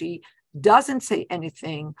Rashi doesn't say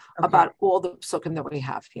anything about all the psukim that we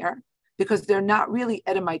have here, because they're not really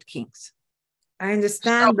Edomite kings. I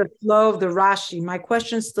understand the flow of the Rashi. My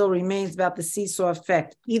question still remains about the seesaw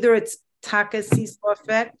effect. Either it's Taka seesaw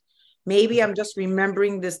effect. Maybe I'm just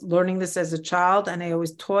remembering this, learning this as a child, and I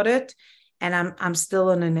always taught it. And I'm still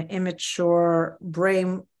in an immature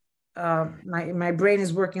brain. My brain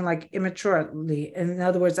is working like immaturely. In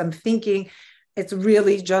other words, I'm thinking it's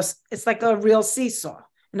really it's like a real seesaw.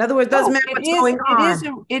 In other words, it doesn't matter what's going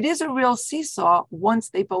on. It is a real seesaw once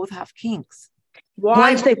they both have kings. Why?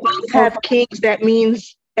 Once they both have kings, that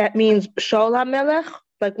means Shaul HaMelech?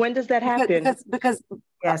 Like, when does that happen? Because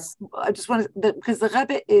yes, I just want to, because the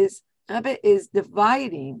Rebbe is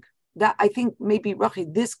dividing that. I think maybe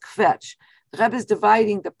Rachi, this kvetch, the Rebbe is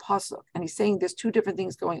dividing the pasuk, and he's saying there's two different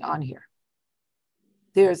things going on here.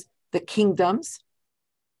 There's the kingdoms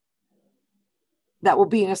that will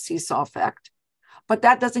be in a seesaw effect, but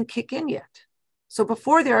that doesn't kick in yet. So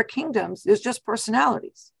before there are kingdoms, there's just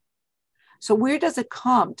personalities. So where does it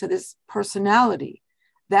come to this personality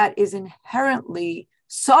that is inherently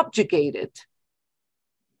subjugated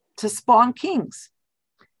to spawn kings?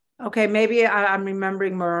 Okay, maybe I'm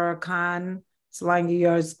remembering Mora Khan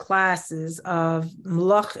Slangiyar's classes of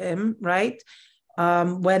Mlachim, right?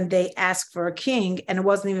 When they ask for a king, and it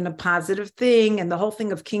wasn't even a positive thing, and the whole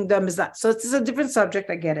thing of kingdom is that. So it's a different subject,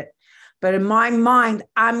 I get it. But in my mind,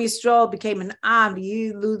 Am Yisrael became an Am,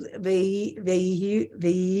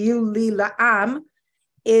 La'am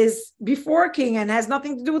is before king and has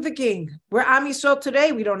nothing to do with the king. We're Am Yisrael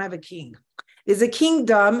today, we don't have a king. There's a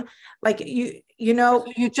kingdom, like you know.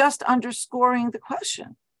 So you're just underscoring the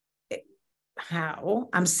question. How?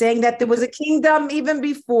 I'm saying that there was a kingdom even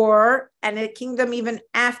before and a kingdom even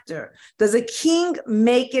after. Does a king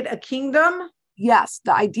make it a kingdom? Yes,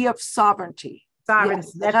 the idea of sovereignty.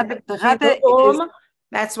 Sovereignty. Yes. The Rebbe is,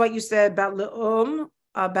 that's what you said about le'um,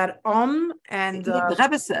 about and the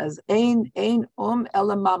Rebbe says, Ein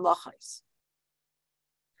ela mamlachos.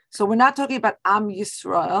 So we're not talking about Am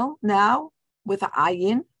Yisrael now with a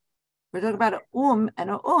ayin. We're talking about a and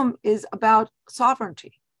a is about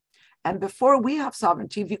sovereignty. And before we have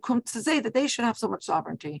sovereignty, we come to say that they should have so much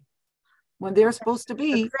sovereignty when they're supposed to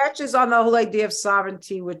be. It scratches on the whole idea of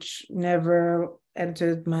sovereignty, which never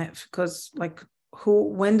entered because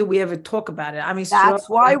when do we ever talk about it? I mean, that's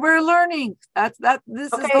why we're learning.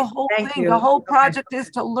 This is the whole thing. The whole project is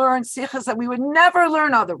to learn sichas that we would never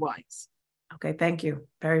learn otherwise. Okay, thank you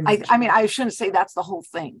very much. I mean, I shouldn't say that's the whole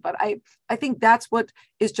thing, but I think that's what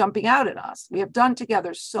is jumping out at us. We have done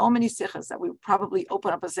together so many sichas that we would probably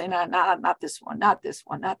open up and say, not this one, not this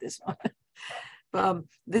one, not this one.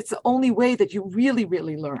 That's the only way that you really,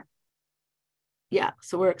 really learn. Yeah,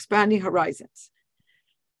 so we're expanding horizons.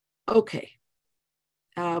 Okay,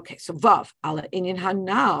 so Vav, ala inyan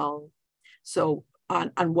hanal. So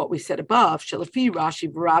on what we said above, Shalafi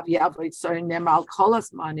Rashi V'Rav Yavot Sarin Nemal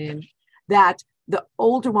Kolas Manin, that the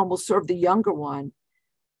older one will serve the younger one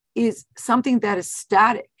is something that is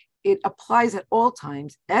static. It applies at all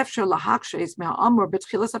times.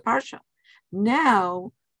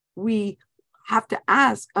 Now we have to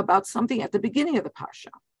ask about something at the beginning of the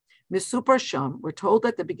parsha. Misupar Sham, we're told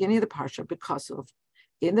at the beginning of the parsha, because of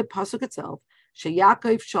in the pasuk itself,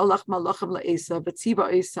 Sheyakov shalach malachim le'esav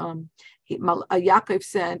v'tziva esam. Yaakov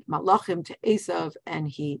sent malachim to Esav, and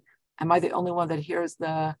he. Am I the only one that hears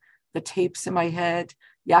the tapes in my head?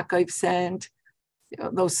 Yaakov sent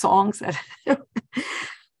those songs that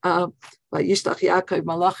Yishlach Yaakov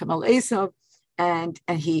malachim al Esav, and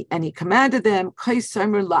he commanded them. This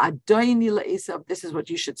is what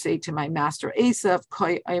you should say to my master Esav.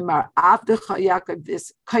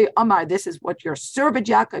 This is what your servant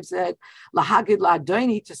Yaakov said.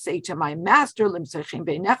 To say to my master,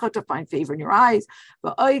 to find favor in your eyes.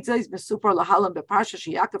 And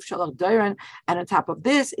on top of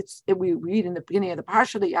this, we read in the beginning of the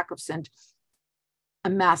parsha that Yaakov sent a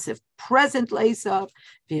massive present Esav,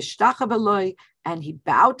 and he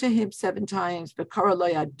bowed to him 7 times. And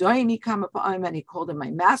he called him my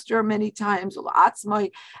master many times.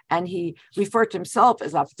 And he referred to himself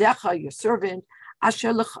as Avdecha, your servant.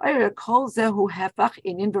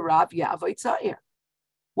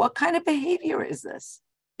 What kind of behavior is this?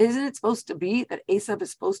 Isn't it supposed to be that Esav is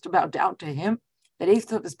supposed to bow down to him? That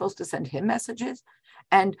Esav is supposed to send him messages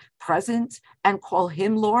and presents and call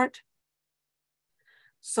him Lord?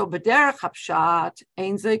 So b'derech hapshat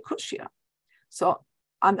ein zeh kushya. So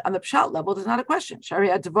on the pshat level, there's not a question.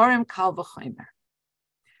 Sharia dvarim kal v'chomer.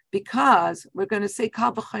 Because we're going to say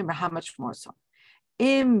kal v'chomer, how much more so?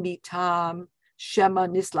 Im mitam shema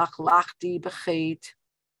nislach lachti b'chet.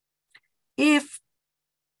 If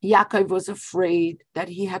Yaakov was afraid that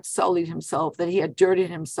he had sullied himself, that he had dirtied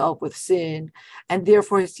himself with sin, and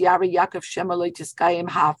therefore his Yara Yaakov Shema lo tiskayim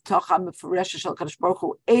haftacha mefuresha shel Kadosh Baruch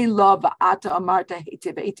Hu ela va'ata amarta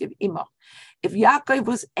heitiv heitiv imo. If Yaakov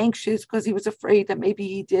was anxious because he was afraid that maybe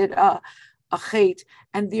he did a chait,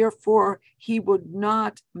 and therefore he would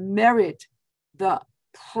not merit the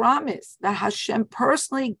promise that Hashem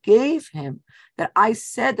personally gave him, that I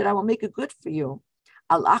said that I will make it good for you.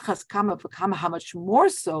 Alachas kama v'kama, how much more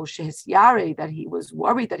so shehis yare, that he was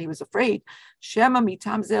worried, that he was afraid. Shema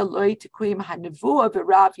mitam zeh loy tekuim hanevua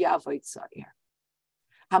v'rav yavoid tzayir.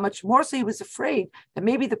 How much more so he was afraid that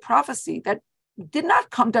maybe the prophecy that did not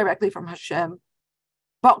come directly from Hashem,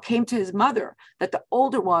 but came to his mother, that the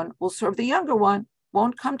older one will serve the younger one,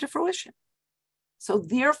 won't come to fruition. So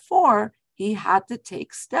therefore, he had to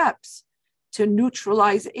take steps to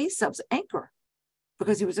neutralize Esav's anger,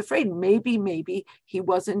 because he was afraid maybe he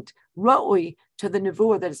wasn't ra'oi to the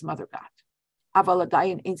nevuah that his mother got.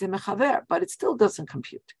 but it still doesn't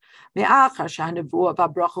compute.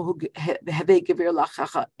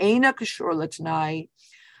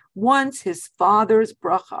 Once his father's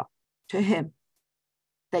bracha to him,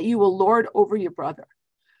 that you will lord over your brother,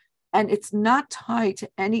 and it's not tied to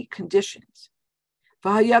any conditions.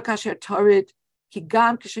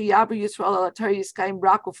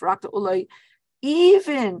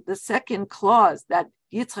 Even the second clause that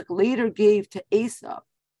Yitzchak later gave to Esav,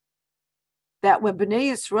 that when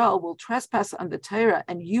Bnei Yisrael will trespass on the Torah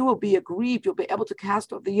and you will be aggrieved, you'll be able to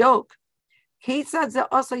cast off the yoke. How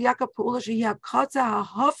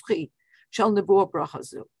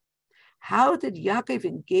did Yaakov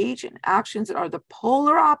engage in actions that are the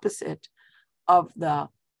polar opposite of the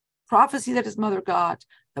prophecy that his mother got,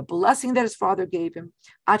 the blessing that his father gave him?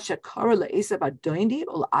 That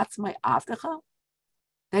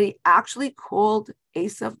he actually called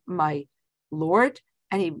Esav my Lord,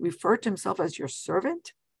 and he referred to himself as your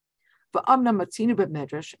servant. And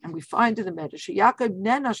we find in the Medrash,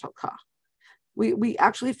 we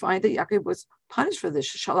actually find that Yaakov was punished for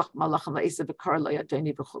this. He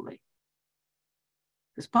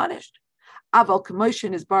was punished.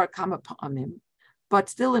 But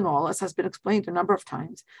still in all, as has been explained a number of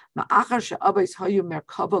times,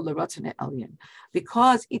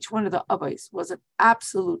 because each one of the Abbais was an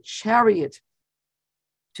absolute chariot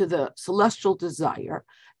to the celestial desire,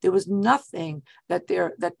 there was nothing that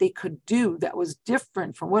they could do that was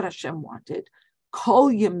different from what Hashem wanted. Kol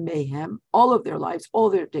Yemehem, all of their lives, all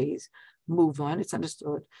their days, move on. It's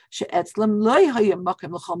understood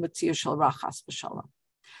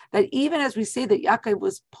that even as we say that Yaakov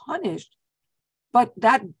was punished, but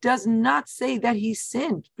that does not say that he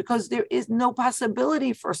sinned, because there is no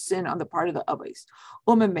possibility for sin on the part of the Abbais.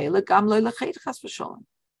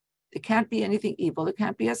 There can't be anything evil. There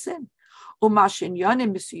can't be a sin. And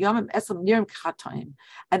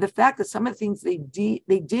the fact that some of the things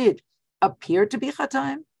they did appeared to be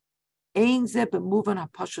chataim,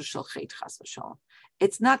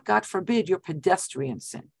 it's not, God forbid, your pedestrian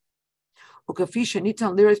sin. And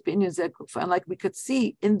like we could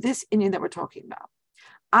see in this Indian that we're talking about,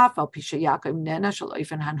 although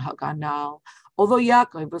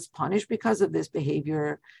Yaakov was punished because of this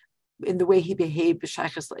behavior, in the way he behaved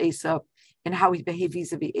b'shaychus l'Esav, and how he behaved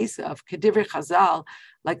vis-a-vis Esav, kedivrei Chazal,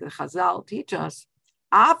 like the Chazal teach us,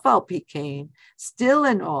 afal pikein, still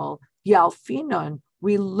in all, yalfinon,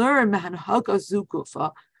 we learn mehanhaga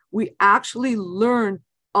zugufa, we actually learn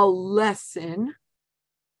a lesson.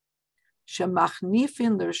 That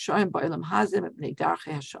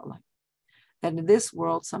in this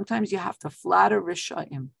world, sometimes you have to flatter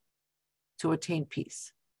Rishayim to attain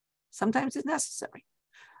peace. Sometimes it's necessary.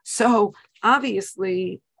 So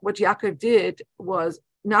obviously, what Yaakov did was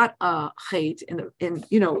not a chait in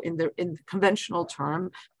the conventional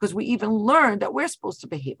term, because we even learned that we're supposed to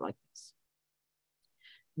behave like this.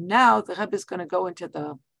 Now the Rebbe is going to go into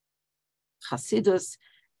the Chasidus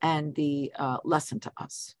and the lesson to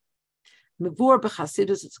us. Mevur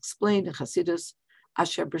b'Chasidus, it's explained in Chasidus,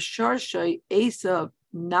 Asher b'sharshay Esav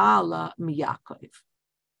nala miyakov,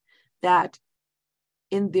 that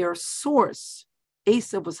in their source,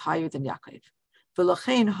 Esav was higher than Yaakov.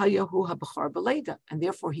 V'lachein hayahu habachar b'leida, and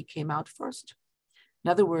therefore he came out first. In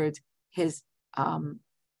other words, his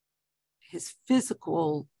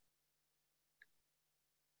physical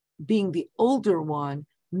being the older one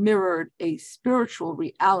mirrored a spiritual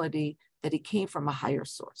reality that he came from a higher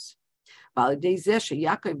source. And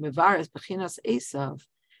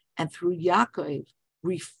through Yaakov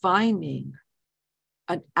refining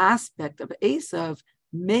an aspect of Esav,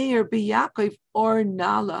 Meir b'Yaakov or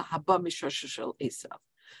Nala haba mishashashel Esav.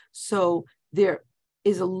 So there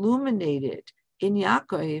is illuminated in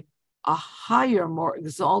Yaakov a higher, more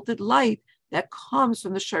exalted light that comes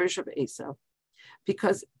from the shirish of Esav,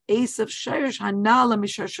 because Esav shirish hanala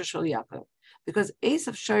mishashashel Yaakov, because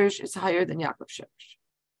Esav shirish is higher than Yaakov shirish.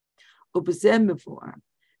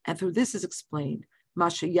 And through this is explained,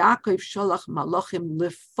 Masha Yaakov shalach malachim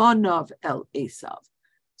lefanav el Esav.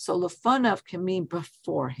 So lefanav can mean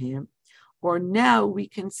before him, or now we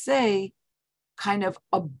can say kind of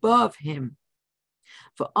above him.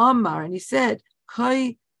 For Amar, and he said,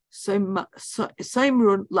 Kai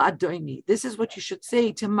Saimrun la'adoini. This is what you should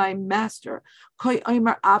say to my master. Kai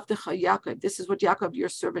Amar avdecha Yaakov. This is what Yaakov, your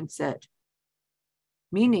servant, said.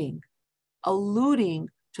 Meaning, alluding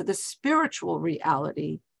to the spiritual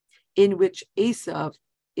reality in which Esav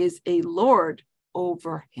is a lord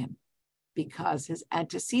over him, because his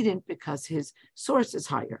antecedent, because his source is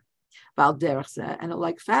higher. And in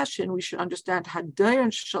like fashion, we should understand the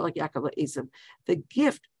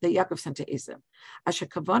gift that Yaakov sent to Esav.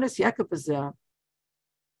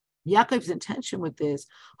 Yaakov's intention with this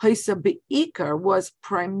was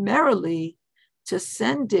primarily to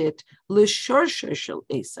send it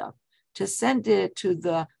Esav, to send it to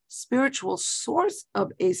the spiritual source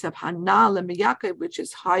of Esav, Yaakov, which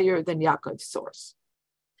is higher than Yaakov's source.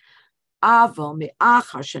 But the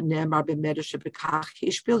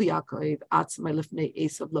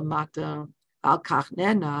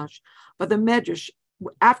Medrash,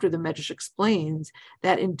 after the Medrash explains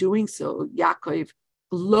that in doing so, Yaakov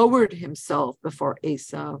lowered himself before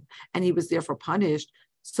Esav, and he was therefore punished.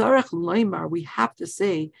 We have to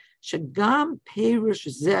say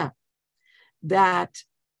that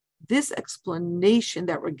this explanation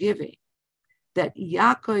that we're giving, that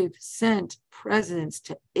Yaakov sent presents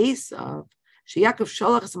to Esav,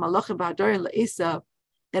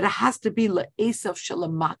 that it has to be Esav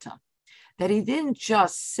shalamata, that he didn't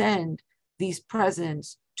just send these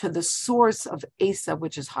presents to the source of Esav,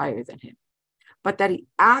 which is higher than him, but that he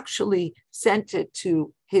actually sent it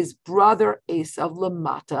to his brother Esav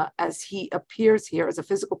lamata, as he appears here as a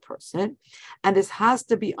physical person. And this has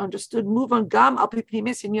to be understood. Move on gam al pi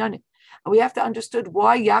pnimis inyanim. And we have to understand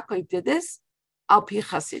why Yaakov did this al pi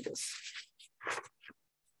chasidus.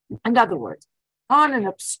 In other words, on an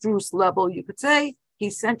abstruse level, you could say he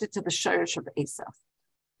sent it to the shayrish of Esav.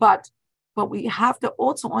 But we have to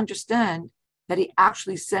also understand that he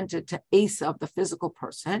actually sent it to Esav, the physical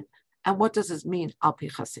person. And what does this mean, al pi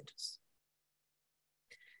chasidus?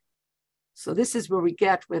 So this is where we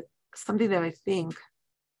get with something that I think.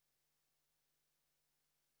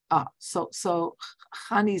 So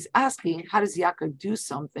Chani's asking, how does Yaakov do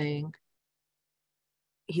something?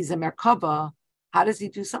 He's a Merkava. How does he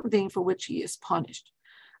do something for which he is punished?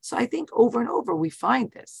 So I think over and over we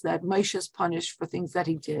find this, that Moshe is punished for things that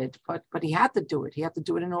he did, but he had to do it. He had to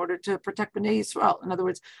do it in order to protect Bnei Yisrael. In other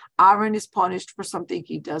words, Aaron is punished for something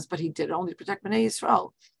he does, but he did it only to protect Bnei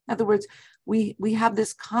Yisrael. In other words, we have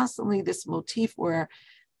this constantly, this motif where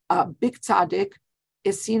big tzaddik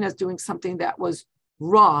is seen as doing something that was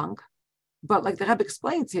wrong, but like the Rebbe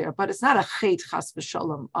explains here, but it's not a chet chas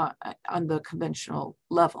v'shalom on the conventional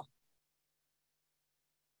level.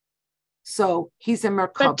 So he's a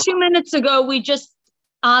Merkava. But 2 minutes ago, we just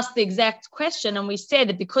asked the exact question and we said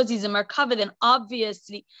that because he's a Merkava, then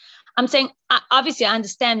obviously, obviously I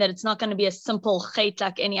understand that it's not going to be a simple chet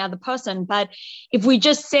like any other person, but if we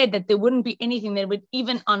just said that there wouldn't be anything that would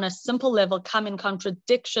even on a simple level come in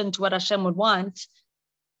contradiction to what Hashem would want,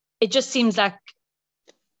 it just seems like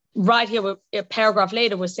right here, a paragraph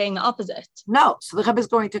later, we're saying the opposite. No, so the Rebbe is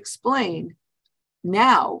going to explain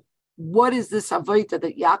now what is this avodah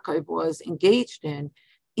that Yaakov was engaged in,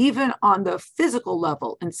 even on the physical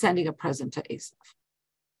level, in sending a present to Esav.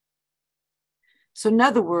 So in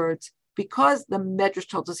other words, because the Medrash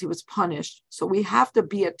tells us he was punished, so we have to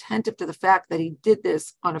be attentive to the fact that he did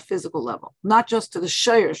this on a physical level, not just to the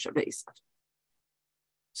shayrish of Esav.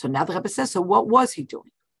 So now the Rebbe says, so what was he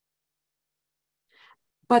doing?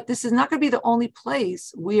 But this is not going to be the only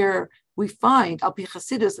place where we find al pi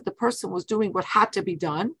chasidus that the person was doing what had to be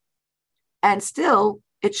done, and still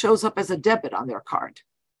it shows up as a debit on their card.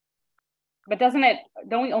 But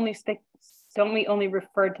don't we only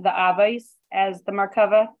refer to the avos as the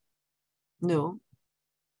Merkava? No.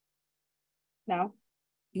 No?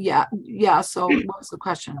 Yeah. So what's the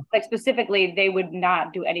question? Like specifically, they would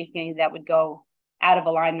not do anything that would go out of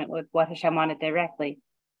alignment with what Hashem wanted directly.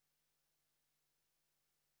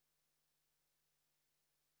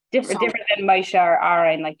 Different than Moshe or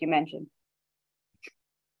Aaron, like you mentioned.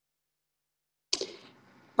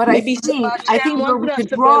 But maybe I think wanted us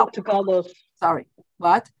to go to Galus. Sorry,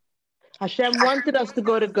 what? Hashem wanted us to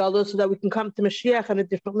go to Galus so that we can come to Mashiach on a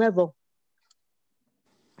different level.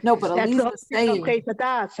 No, but Elisa is saying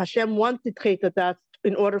Hashem wanted Chet Hadas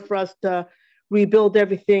in order for us to rebuild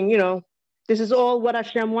everything. You know, this is all what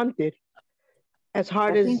Hashem wanted. As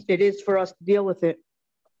hard as it is for us to deal with it.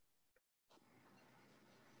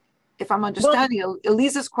 If I'm understanding,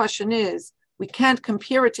 Elisa's question is, we can't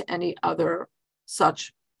compare it to any other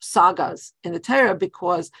such sagas in the Torah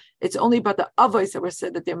because it's only about the avos that were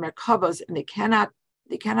said that they're merkavas and they cannot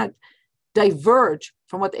diverge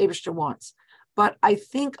from what the Eibishter wants. But I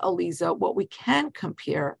think, Elisa, what we can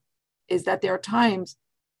compare is that there are times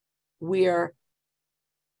where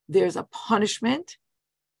there's a punishment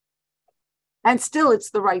and still it's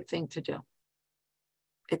the right thing to do.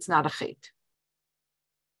 It's not a chet.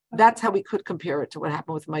 That's how we could compare it to what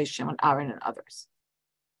happened with Moshe and Aaron and others.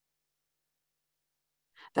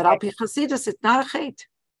 That al pi chasidus, it's not a chet.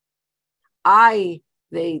 I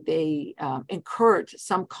they incurred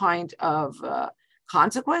some kind of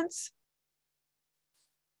consequence.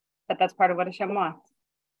 But that's part of what Hashem wants.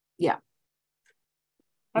 Yeah.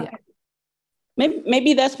 Okay. Yeah.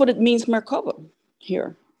 Maybe that's what it means, Merkava,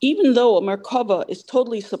 here. Even though a Merkava is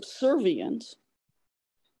totally subservient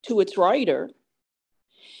to its writer,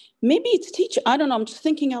 maybe it's teaching, I don't know, I'm just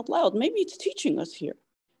thinking out loud, maybe it's teaching us here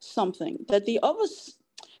something, that the others,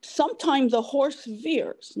 sometimes the horse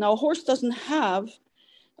veers. Now, a horse doesn't have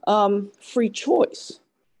free choice,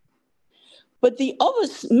 but the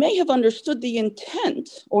others may have understood the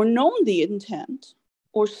intent or known the intent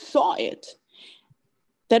or saw it,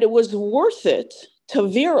 that it was worth it to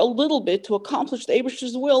veer a little bit to accomplish the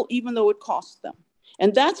Eibishter's will, even though it cost them.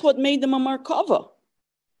 And that's what made them a Merkava,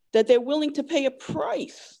 that they're willing to pay a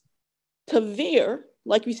price to veer,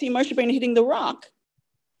 like we see Moshe Rabbeinu hitting the rock.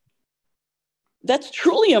 That's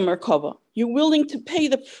truly a Merkava. You're willing to pay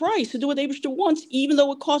the price to do what the Eibishter wants, even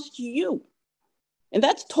though it costs you. And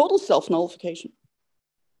that's total self-nullification.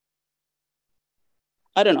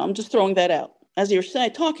 I don't know, I'm just throwing that out. As you're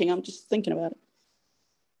talking, I'm just thinking about it.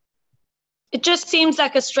 It just seems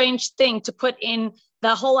like a strange thing to put in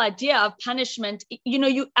the whole idea of punishment.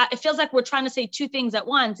 It feels like we're trying to say two things at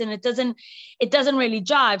once, and it doesn't really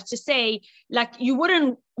jive to say, like, you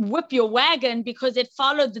wouldn't whip your wagon because it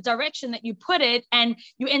followed the direction that you put it and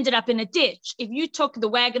you ended up in a ditch. If you took the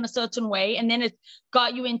wagon a certain way and then it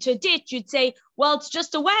got you into a ditch, you'd say, well, it's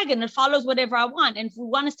just a wagon. It follows whatever I want. And if we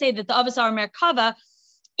want to say that the others are a Merkava,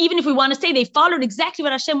 even if we want to say they followed exactly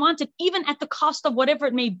what Hashem wanted, even at the cost of whatever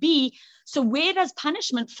it may be. So where does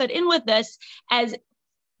punishment fit in with this? As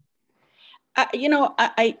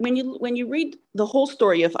when you read the whole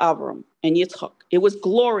story of Avram and Yitzchak, it was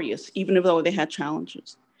glorious, even though they had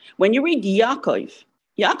challenges. When you read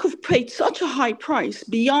Yaakov paid such a high price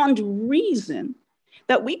beyond reason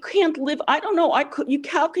that we can't live. I don't know.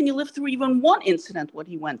 How can you live through even one incident what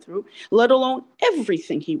he went through, let alone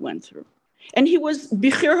everything he went through? And he was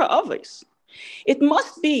Bichir Ha'avis. It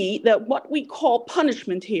must be that what we call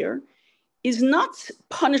punishment here is not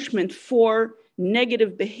punishment for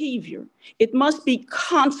negative behavior. It must be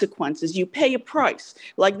consequences. You pay a price.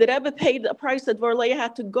 Like the Rebbe paid a price that Varleya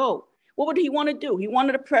had to go. What would he want to do? He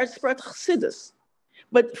wanted to spread Chassidus.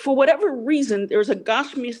 But for whatever reason, there's a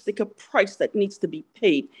gashmistic price that needs to be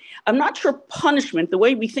paid. I'm not sure punishment, the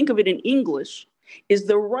way we think of it in English, is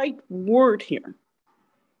the right word here.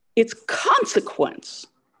 It's consequence.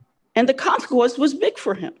 And the consequence was big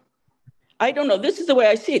for him. I don't know. This is the way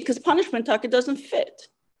I see it, because punishment talk, it doesn't fit.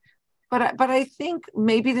 But I think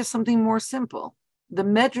maybe there's something more simple. The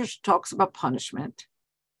Medrash talks about punishment,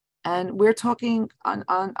 and we're talking on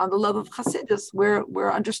the level of Chassidus, where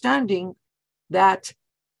we're understanding that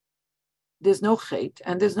there's no chait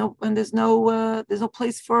and there's no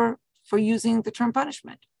place for using the term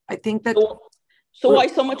punishment. I think that. So why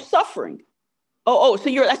so much suffering? So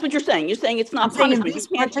that's what you're saying. You're saying it's not punishment.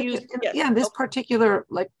 In this particular,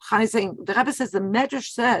 like Chani is saying, the Rebbe says the Medrash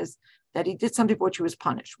says that he did something for which he was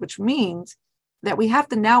punished, which means that we have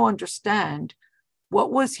to now understand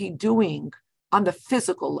what was he doing on the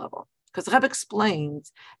physical level. Because the Rebbe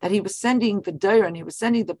explains that he was sending the dair and he was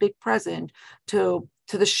sending the big present to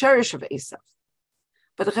the sherish of Esav.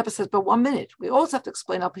 But the Rebbe says, but 1 minute, we also have to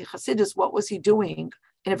explain up in Chassidus what was he doing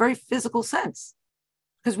in a very physical sense.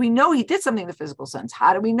 Because we know he did something in the physical sense.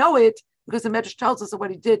 How do we know it? Because the Medrash tells us that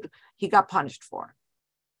what he did, he got punished for.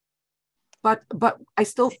 But I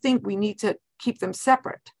still think we need to keep them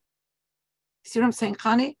separate. See what I'm saying,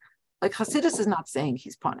 Chani? Like Chassidus is not saying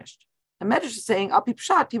he's punished. The Medrash is saying, Al Pi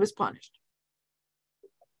Pshat, he was punished.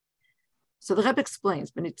 So the Rebbe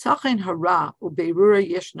explains,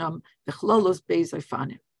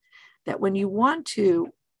 that when you want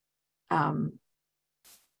to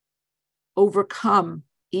overcome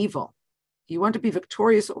evil, you want to be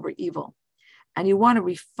victorious over evil, and you want to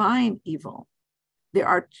refine evil, there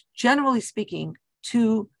are, generally speaking,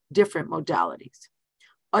 two different modalities.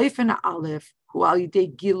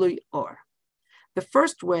 The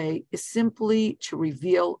first way is simply to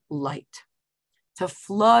reveal light, to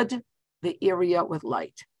flood the area with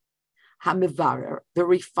light. Hamivarer, the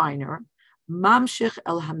refiner, mamshich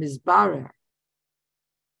el hamizbarer,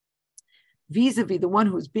 vis-a-vis the one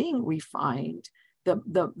who's being refined,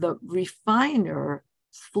 the refiner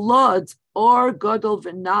floods or gadol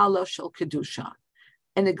v'nala shel kedusha,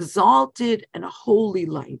 an exalted and a holy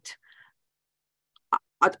light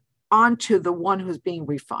onto the one who's being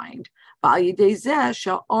refined. And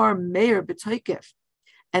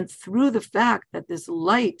through the fact that this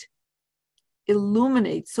light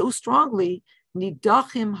illuminates so strongly,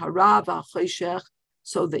 nidachim harav ha'choshech,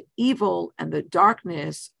 so the evil and the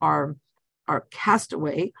darkness are are cast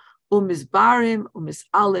away. Umizbarim,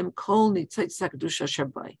 umisalim, kol nitzayt sakadusha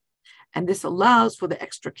shabai. And this allows for the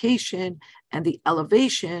extrication and the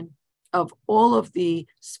elevation of all of the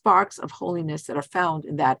sparks of holiness that are found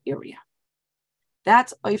in that area.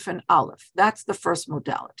 That's Oifen Aleph. That's the first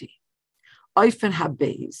modality. Oifen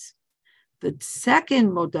Habez. The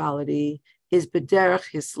second modality is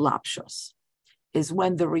Bederech Hislapshos, is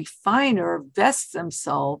when the refiner vests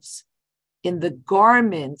themselves in the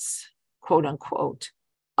garments, quote unquote,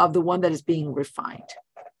 of the one that is being refined.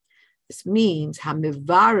 This means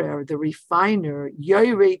Hamivarer, the refiner,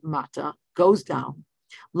 Yored Mata, goes down,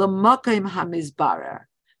 Lamakim Hamizbarer,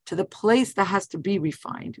 to the place that has to be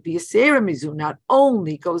refined. The Yisera Mizu not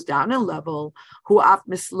only goes down in level, Hu af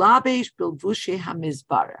mislabesh bilvushe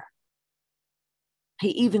Hamizbarer. He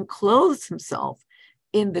even clothes himself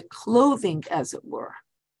in the clothing, as it were,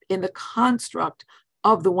 in the construct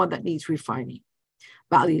of the one that needs refining.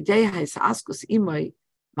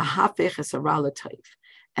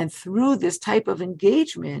 And through this type of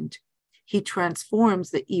engagement, he transforms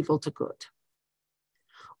the evil to good.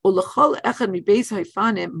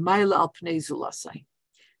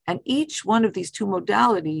 And each one of these two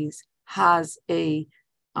modalities has a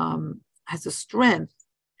strength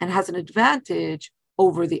and has an advantage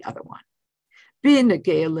over the other one. When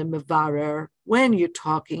you're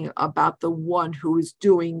talking about the one who is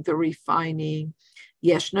doing the refining,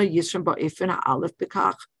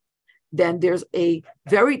 then there's a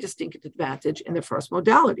very distinct advantage in the first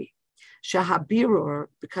modality. Shahabirur,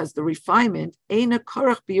 because the refinement, it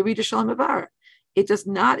does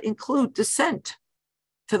not include descent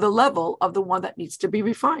to the level of the one that needs to be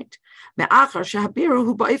refined. Because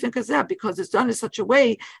it's done in such a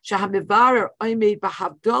way,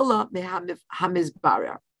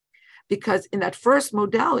 because in that first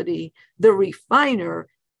modality, the refiner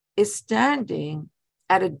is standing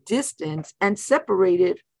at a distance and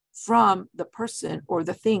separated from the person or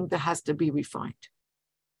the thing that has to be refined.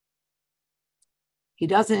 He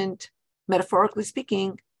doesn't, metaphorically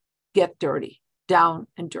speaking, get dirty, down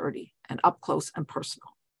and dirty, and up close and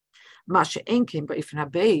personal. But in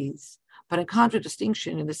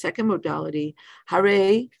contradistinction, in the second modality,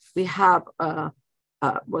 Hare, we have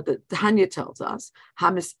what the Tanya tells us,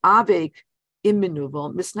 Hamis Avek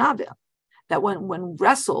imminuval misnavel, that when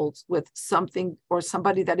wrestled with something or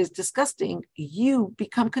somebody that is disgusting, you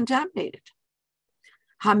become contaminated.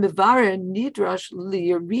 In the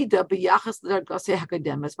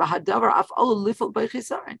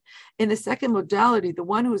second modality, the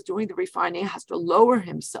one who is doing the refining has to lower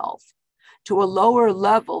himself to a lower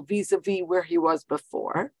level vis-a-vis where he was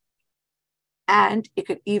before, and it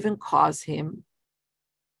could even cause him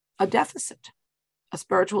a deficit, a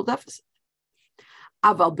spiritual deficit.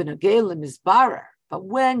 But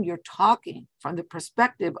when you're talking from the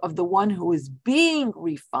perspective of the one who is being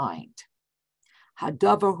refined, it's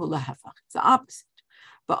the opposite.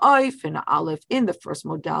 In the first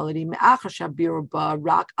modality,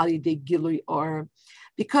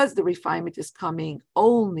 because the refinement is coming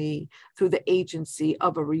only through the agency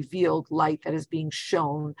of a revealed light that is being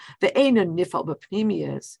shown, but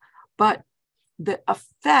the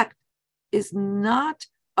effect is not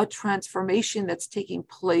a transformation that's taking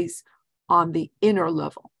place on the inner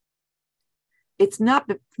level. It's not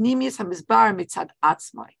b'pnimius hamizbar mitzad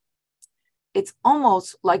atzmai. It's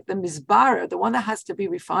almost like the mizbar, the one that has to be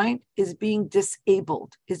refined, is being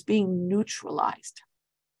disabled, is being neutralized.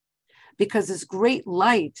 Because this great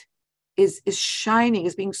light is shining,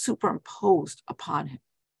 is being superimposed upon him.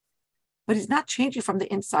 But he's not changing from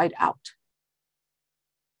the inside out.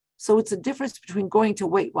 So it's a difference between going to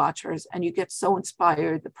Weight Watchers and you get so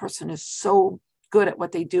inspired, the person is so good at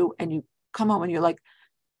what they do, and you come home and you're like,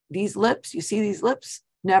 these lips, you see these lips?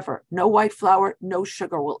 Never. No white flour, no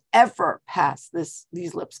sugar will ever pass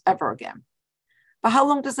these lips ever again. But how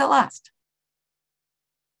long does that last?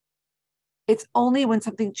 It's only when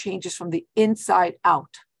something changes from the inside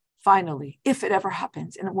out, finally, if it ever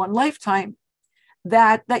happens in one lifetime,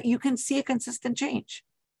 that you can see a consistent change.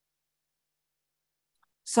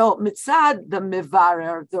 So mitzad, the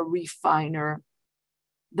mivarer, the refiner,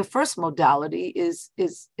 the first modality is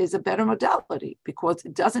a better modality because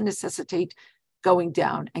it doesn't necessitate going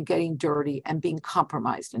down and getting dirty and being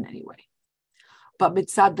compromised in any way. But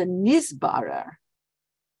mitzad, the nizbarer,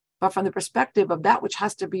 but from the perspective of that which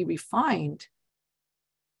has to be refined,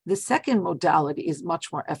 the second modality is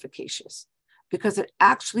much more efficacious because it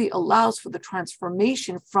actually allows for the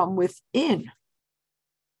transformation from within.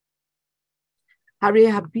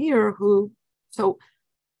 Harei Habir,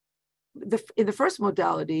 in the first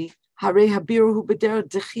modality, Harei Habir hu beder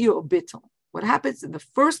dechio bitul. What happens in the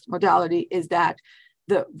first modality is that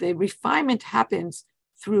the refinement happens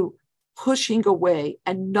through pushing away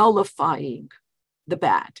and nullifying the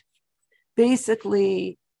bad.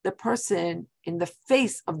 Basically, the person in the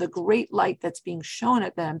face of the great light that's being shown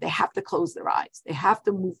at them, they have to close their eyes. They have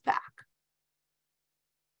to move back.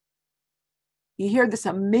 You hear this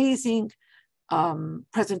amazing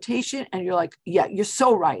presentation and you're like, yeah, you're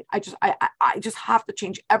so right. I just have to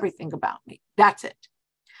change everything about me. That's it.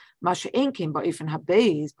 But in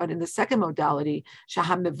the second modality,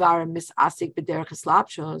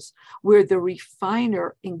 where the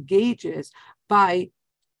refiner engages by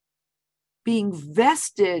being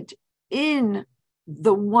vested in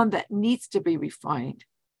the one that needs to be refined.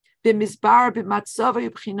 The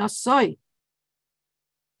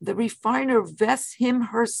refiner vests him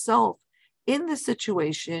herself in the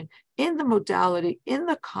situation, in the modality, in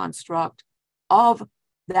the construct of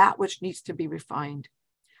that which needs to be refined.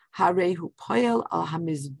 Harehu poel al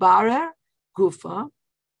hamizbarer gufa.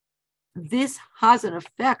 This has an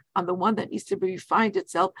effect on the one that needs to be refined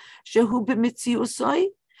itself. Shehu b'mitziusoi,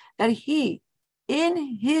 that he,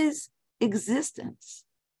 in his existence,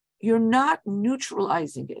 you're not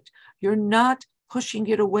neutralizing it, you're not pushing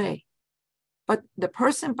it away. But the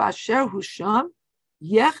person Basher Husham,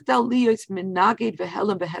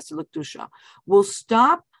 will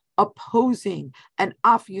stop opposing and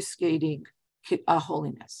obfuscating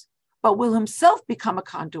holiness, but will himself become a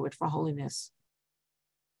conduit for holiness.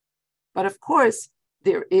 But of course,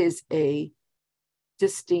 there is a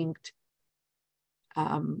distinct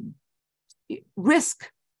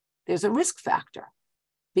risk. There's a risk factor,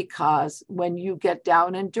 because when you get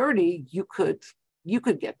down and dirty, you could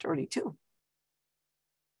get dirty too.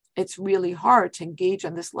 It's really hard to engage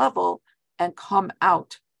on this level and come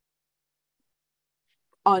out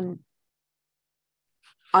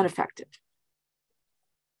unaffected.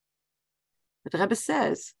 But the Rebbe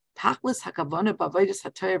says, Tachlis hakavana b'avodas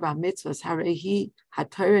haTorah v'hamitzvos harehi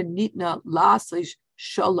haTorah nitna la'aseish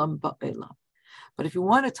shalom ba'olam. But if you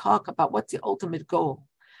want to talk about what's the ultimate goal,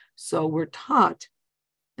 so we're taught,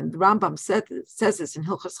 and the Rambam says this in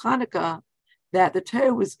Hilchos Chanukah, that the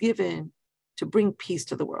Torah was given to bring peace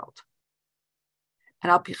to the world.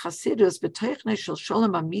 And al pi Chasidus, b'toichnei shel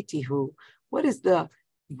shalom amitihu, what is the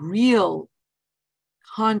real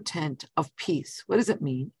content of peace? What does it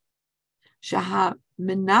mean? Shaha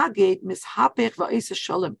menaged mishapech va'isa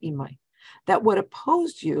shalom imay, that what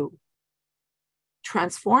opposed you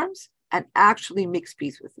transforms and actually makes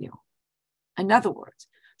peace with you. In other words,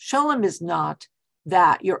 shalom is not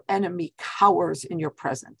that your enemy cowers in your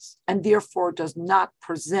presence and therefore does not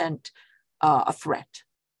present a threat.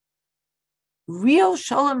 Real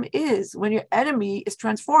shalom is when your enemy is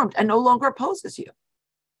transformed and no longer opposes you.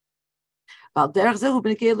 And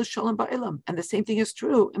the same thing is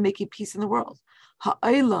true in making peace in the world.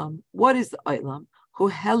 Ha'olam, what is the olam? Hu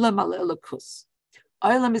helam al elokus.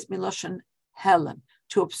 Olam is miloshen helam,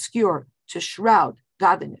 to obscure, to shroud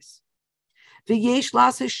godliness. V'yesh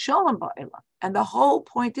la'aseh shalom ba'olam. And the whole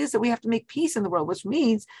point is that we have to make peace in the world, which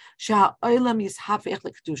means sha'olam yishafech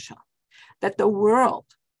l'kedusha, that the world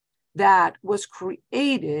that was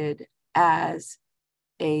created as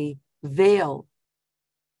a veil,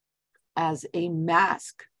 as a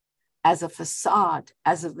mask, as a facade,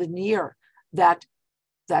 as a veneer that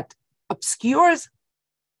obscures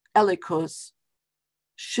Elikus,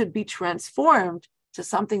 should be transformed to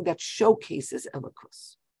something that showcases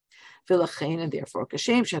Elikus. And therefore, just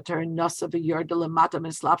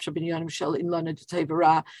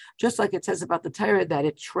like it says about the Torah that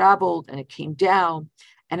it traveled and it came down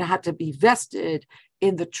and it had to be vested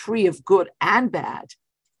in the tree of good and bad,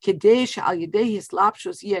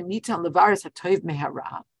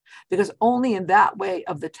 because only in that way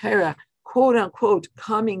of the Torah, quote unquote,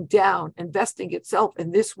 coming down, investing itself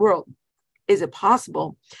in this world, is it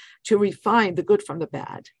possible to refine the good from the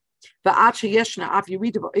bad.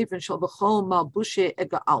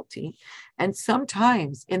 And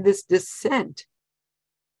sometimes in this descent,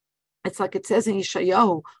 it's like it says in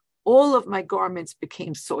Yeshayahu, all of my garments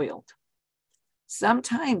became soiled.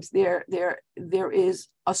 Sometimes there is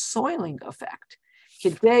a soiling effect.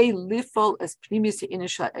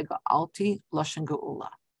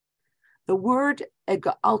 The word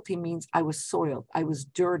ega'alti means I was soiled, I was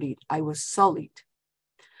dirtied, I was sullied.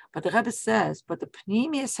 But the Rebbe says, but the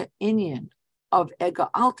pnimius ha'inyan of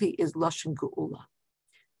ega'alti is lashon geula,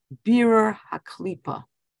 birer haklipa,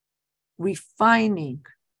 refining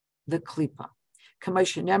the klipa. Kamei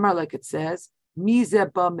shenemar, like it says,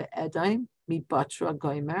 mizeh ba me'edaim mi batra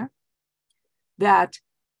goimer, that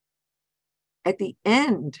at the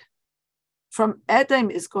end, from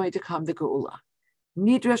Edom is going to come the geula.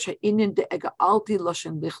 Nidrash ha'inyan de ega'alti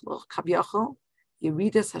lashon lichloch kavyachol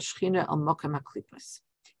Yeridas Hashchina al Mokem HaKlipas.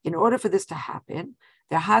 In order for this to happen,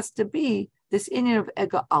 there has to be this inyan of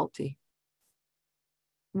Ega Alti,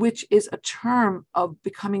 which is a term of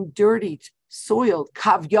becoming dirtied, soiled,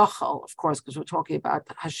 Kav Yachal, of course, because we're talking about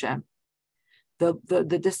Hashem.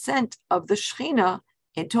 The descent of the Shechina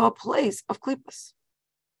into a place of Klipas.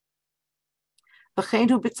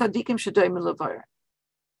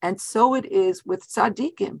 And so it is with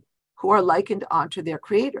tzaddikim, who are likened unto their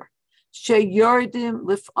creator.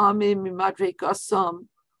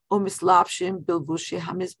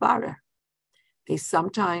 They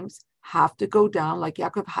sometimes have to go down, like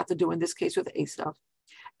Yaakov had to do in this case with Esav,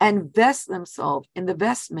 and vest themselves in the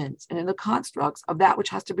vestments and in the constructs of that which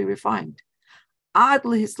has to be refined. To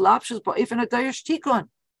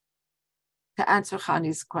answer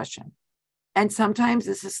Chani's question. And sometimes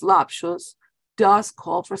this islapshus does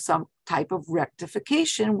call for some type of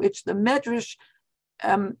rectification, which the Medrash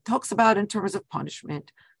talks about in terms of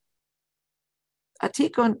punishment. A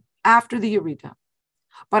tikkun after the Yerida.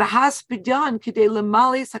 But it has to be done But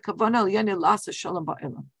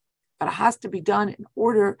it has to be done in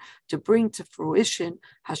order to bring to fruition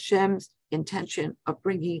Hashem's intention of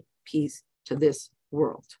bringing peace to this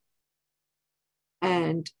world.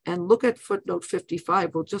 And look at footnote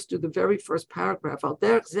 55. We'll just do the very first paragraph. And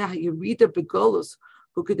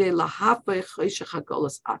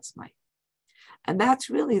that's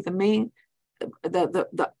really the main,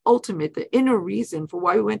 the ultimate, the inner reason for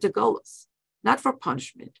why we went to Golus. Not for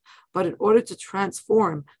punishment, but in order to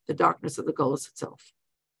transform the darkness of the Golus itself.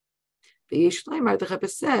 The Rebbe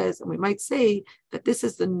says, and we might say that this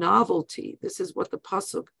is the novelty. This is what the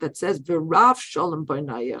pasuk that says V'rav Shalom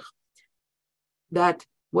B'nayach. That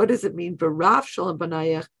what does it mean? V'rav Shalom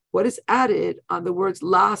B'nayach. What is added on the words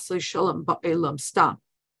La Shalom Ba'elam Stam?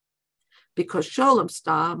 Because Shalom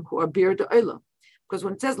Stam who are Bir Da'elam. Because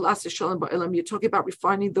when it says La Shalom Ba'elam, you're talking about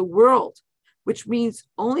refining the world, which means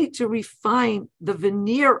only to refine the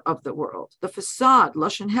veneer of the world, the facade,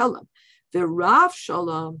 Lashon Helam. V'rav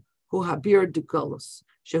Shalom who habir de Golus,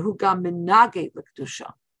 shehu gam menaget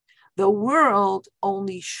l'kedusha. The world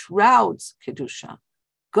only shrouds kedusha.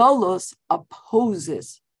 Golus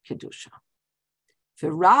opposes kedusha.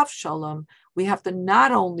 For Rav Shalom, we have to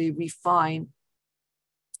not only refine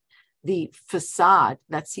the facade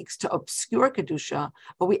that seeks to obscure kedusha,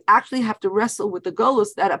 but we actually have to wrestle with the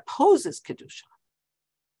Golus that opposes kedusha.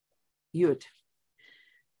 Yud.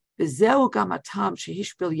 V'zeu gam atam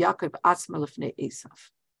shehishbil Yaakov atzma lefnei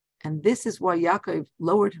Esav. And this is why Yaakov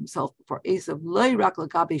lowered himself before Esav,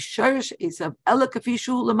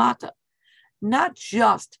 not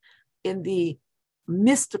just in the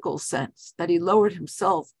mystical sense that he lowered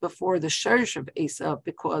himself before the sherish of Esav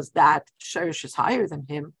because that sherish is higher than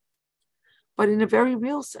him, but in a very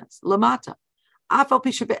real sense, lamata.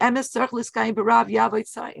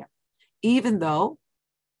 Even though,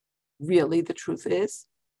 really, the truth is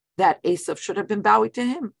that Esav should have been bowing to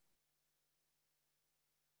him.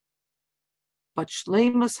 But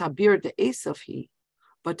shleimus habir de Esav he,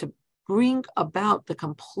 but to bring about the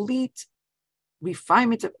complete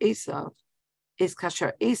refinement of Esav is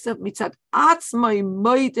kasher Esav mitzad atzmai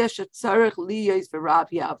moedesh tzarech liyos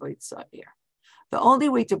v'rav yavoid sair. The only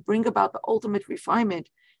way to bring about the ultimate refinement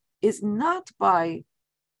is not by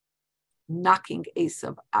knocking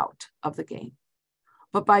Esav out of the game,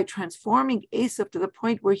 but by transforming Esav to the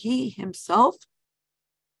point where he himself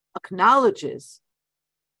acknowledges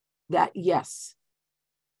that yes,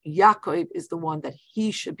 Yaakov is the one that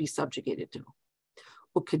he should be subjugated to.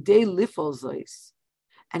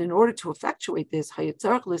 And in order to effectuate this, there had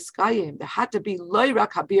to be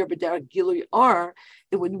loyrak habir b'derek gilui or.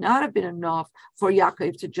 It would not have been enough for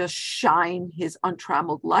Yaakov to just shine his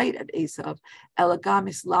untrammeled light at Esav.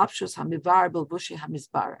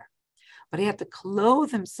 But he had to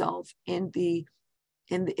clothe himself in the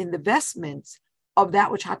vestments of that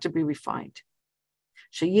which had to be refined.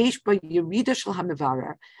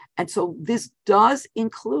 And so this does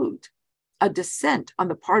include a descent on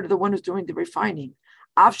the part of the one who's doing the refining.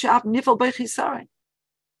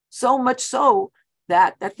 So much so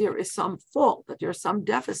that there is some fault, that there is some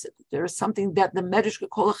deficit, that there is something that the Medrash could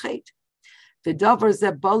call a chait.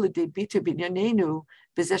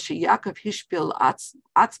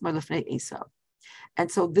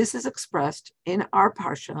 And so this is expressed in our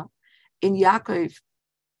parsha, in Yaakov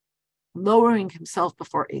lowering himself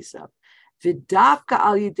before Esav. And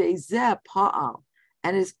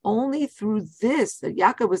it's only through this that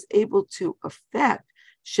Yaakov was able to effect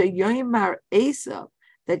Sheyoimar Esav,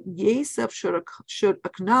 that Esav should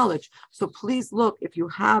acknowledge. So please look, if you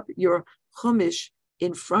have your Chumash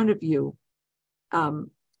in front of you,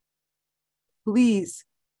 please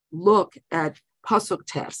look at Pasuk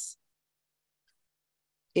Tes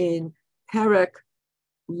in Perek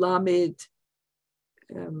Lamed.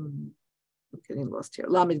 I'm getting lost here.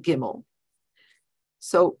 Lamed Gimel.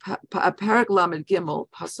 So Perek Lamed Gimel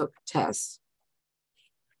Pasuk Tes.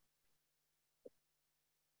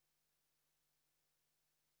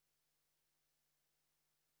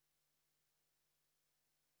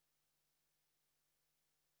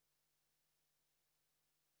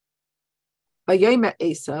 Vayema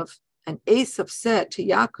Esav, and Esav said to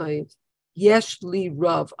Yaakov, Yesh li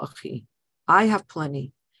rav achi, I have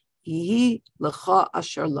plenty. Yihi lecha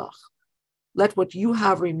asher lach. Let what you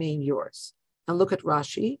have remain yours. And look at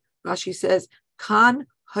Rashi. Rashi says, Kan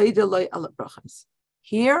haidalei ala brachas.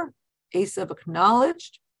 Here, Esav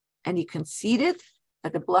acknowledged and he conceded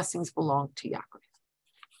that the blessings belong to Yaakov.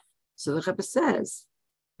 So the Rebbe says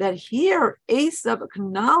that here Esav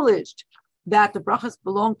acknowledged that the brachas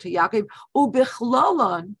belong to Yaakov,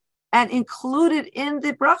 ubichlalan, and included in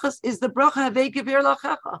the brachas is the bracha havei gevir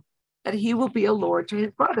lachecha, that he will be a lord to his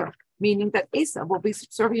brother, meaning that Esav will be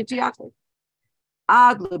subservient to Yaakov.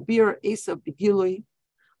 Ad lebir Esav begilui,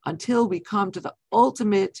 until we come to the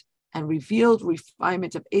ultimate and revealed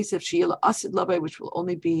refinement of Esav sheila asid labai, which will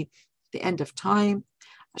only be the end of time.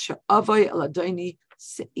 Asher avay eladoni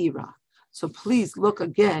seira. So please look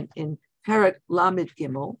again in Perek Lamed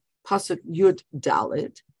Gimel, Pasuk Yud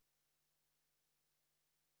Dalid.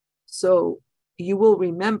 So you will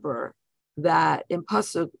remember that in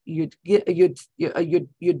Pasuk Yud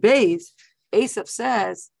Beis, Esav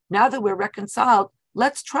says, now that we're reconciled,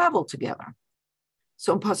 let's travel together.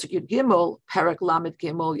 So in Pasuk Yud Gimel, Perek Lamed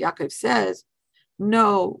Gimel, Yaakov says,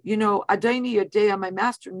 no, Adoni Yodea, my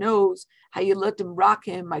master knows how you let them rock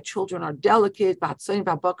him. My children are delicate, and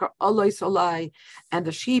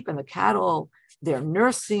the sheep and the cattle, they're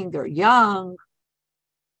nursing, they're young.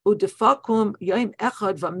 And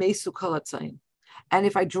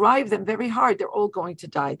if I drive them very hard, they're all going to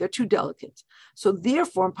die. They're too delicate. So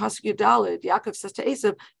therefore, in Pasuk Yudalid, Yaakov says to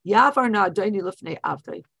Esav, Yavarna Adoni Lifnei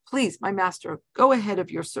Avdei. Please, my master, go ahead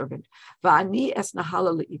of your servant. Va'ani es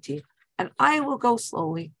nahala le'iti. And I will go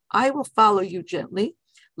slowly. I will follow you gently.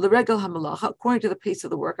 L'regel hamalacha, according to the pace of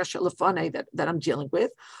the work, asher lefanei, that I'm dealing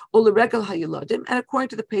with, or l'regel hayuladim, and according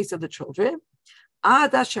to the pace of the children.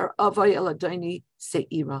 Ad asher avay eladoni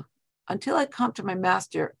seira, until I come to my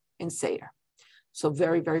master in Seir. So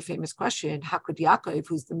very, very famous question. How could Yaakov,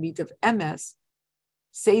 who's the meat of Emes,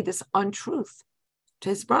 say this untruth to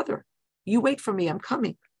his brother? You wait for me, I'm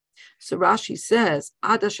coming. So Rashi says,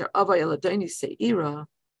 Ad asher avay eladoni seira,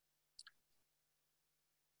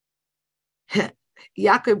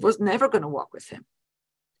 Yaakov was never going to walk with him.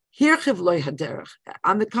 On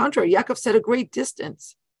the contrary, Yaakov set a great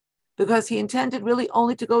distance because he intended really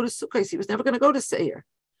only to go to Sukkot. He was never going to go to Seir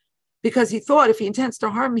because he thought if he intends to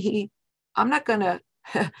harm me, I'm not going to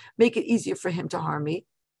make it easier for him to harm me.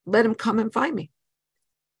 Let him come and find me.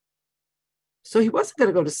 So he wasn't going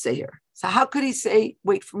to go to Seir. So how could he say,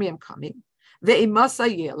 wait for me, I'm coming?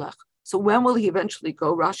 So when will he eventually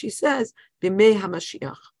go? Rashi says, B'mei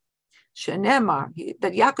HaMashiach. Shenemar,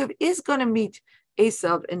 that Yaakov is going to meet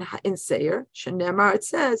Esav in Seir. Shenemar, it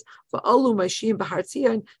says, "Va'olu Mashim b'Har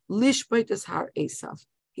lishbeit har Esav."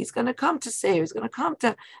 He's going to come to Seir. He's going to come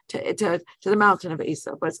to the mountain of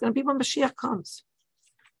Esav, but it's going to be when Mashiach comes.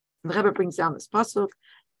 And the Rebbe brings down this pasuk,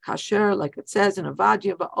 Kasher, like it says in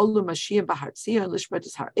Avadia, "Va'olu Mashim b'Har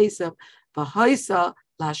lishbeit har Esav, v'haisa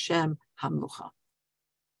laHashem hamlucha."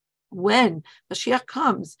 When Mashiach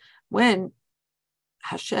comes, when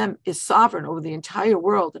Hashem is sovereign over the entire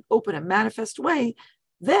world in open and manifest way,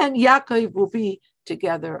 then Yaakov will be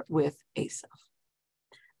together with Esav.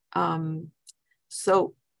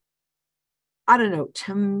 So, I don't know,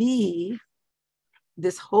 to me,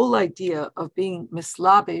 this whole idea of being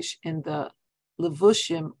mislabish in the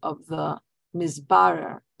levushim of the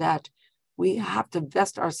mizbarer, that we have to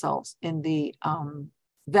vest ourselves in the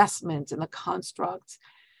vestments and the constructs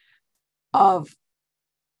of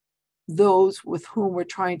those with whom we're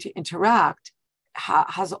trying to interact,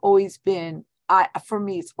 has always been, for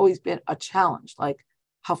me, it's always been a challenge. Like,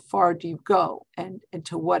 how far do you go, and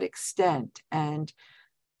to what extent, and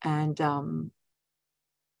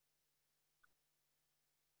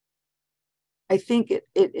I think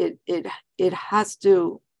it has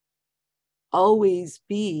to always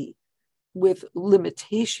be with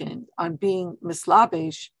limitation on being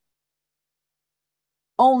mislabish,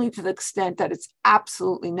 only to the extent that it's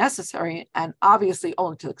absolutely necessary, and obviously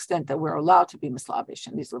only to the extent that we're allowed to be mislabish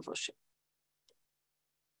in these levushim.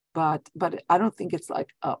 But I don't think it's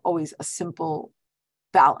like always a simple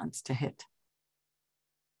balance to hit.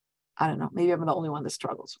 I don't know. Maybe I'm the only one that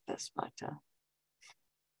struggles with this, but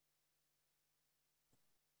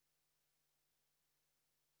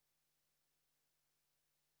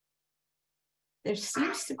there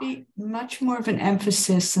seems to be much more of an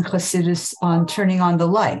emphasis in Chassidus on turning on the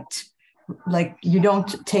light. Like you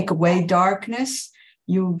don't take away darkness,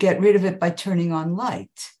 you get rid of it by turning on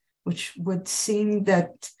light, which would seem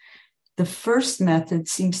that the first method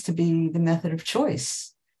seems to be the method of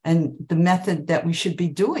choice and the method that we should be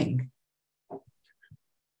doing.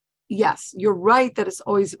 Yes, you're right that it's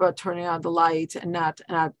always about turning on the light and not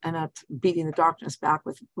beating the darkness back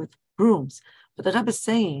with brooms. But the Rebbe is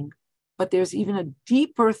saying, but there's even a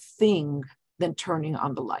deeper thing than turning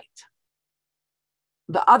on the light.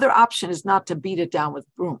 The other option is not to beat it down with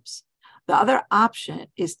brooms. The other option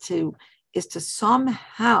is to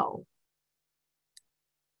somehow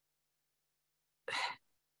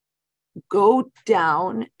go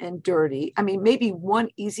down and dirty. I mean, maybe one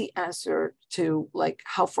easy answer to like,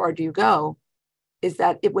 how far do you go? Is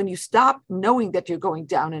that when you stop knowing that you're going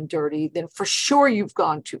down and dirty, then for sure you've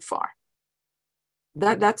gone too far.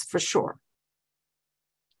 That's for sure.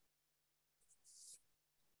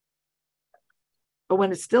 But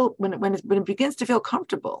when it's still, when it begins to feel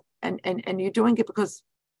comfortable and you're doing it because,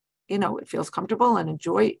 it feels comfortable and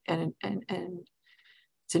and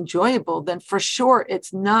it's enjoyable, then for sure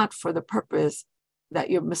it's not for the purpose that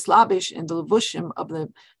you're mislabish in the levushim of the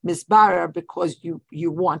mizbara because you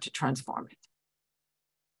want to transform it.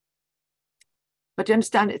 But you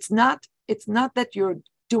understand, it's not that you're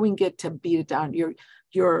doing it to beat it down.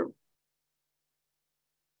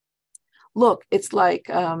 Look, it's like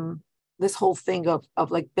this whole thing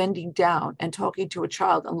of like bending down and talking to a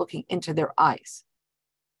child and looking into their eyes,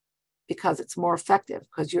 because it's more effective,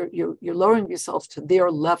 because you're lowering yourself to their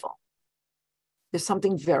level. There's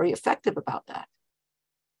something very effective about that.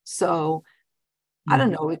 So I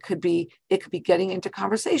don't know, it could be getting into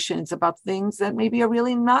conversations about things that maybe are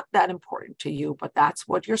really not that important to you, but that's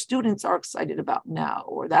what your students are excited about now,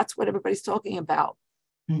 or that's what everybody's talking about.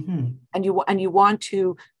 Mm-hmm. And you want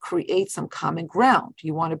to create some common ground.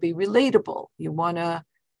 You want to be relatable. You want to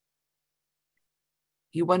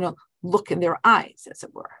look in their eyes, as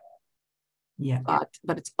it were. Yeah.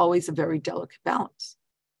 But it's always a very delicate balance.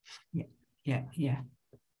 Yeah.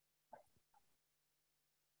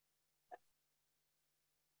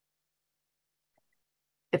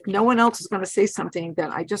 If no one else is going to say something, then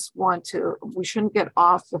I just we shouldn't get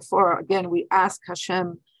off before, again, we ask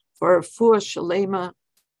Hashem for Refuah Shalema,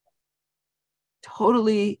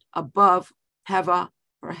 totally above Heva,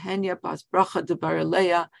 for Henya Bas Bracha de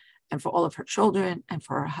Bareleya, and for all of her children, and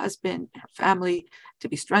for her husband and her family to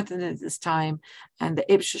be strengthened at this time. And the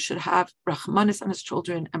Eibusha should have Rachmanis on his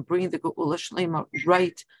children and bring the Geula Shalema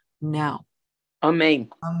right now. Amen.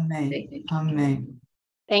 Amen. Amen.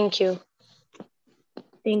 Thank you.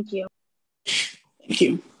 Thank you. Thank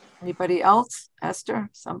you. Anybody else? Esther?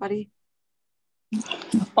 Somebody?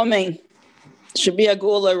 Amen. It should be a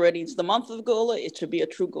Geula already. It's the month of Geula. It should be a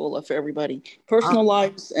true Geula for everybody. Personal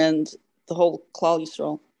lives and the whole Klal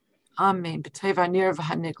Yisrael. Amen. B'teva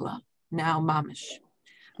v'hanigla. Now, mamish.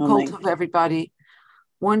 Amen. Kol tov, everybody.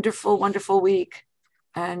 Wonderful, wonderful week.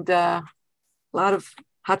 And a lot of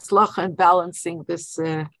hatzlacha and balancing this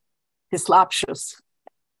hislapshus.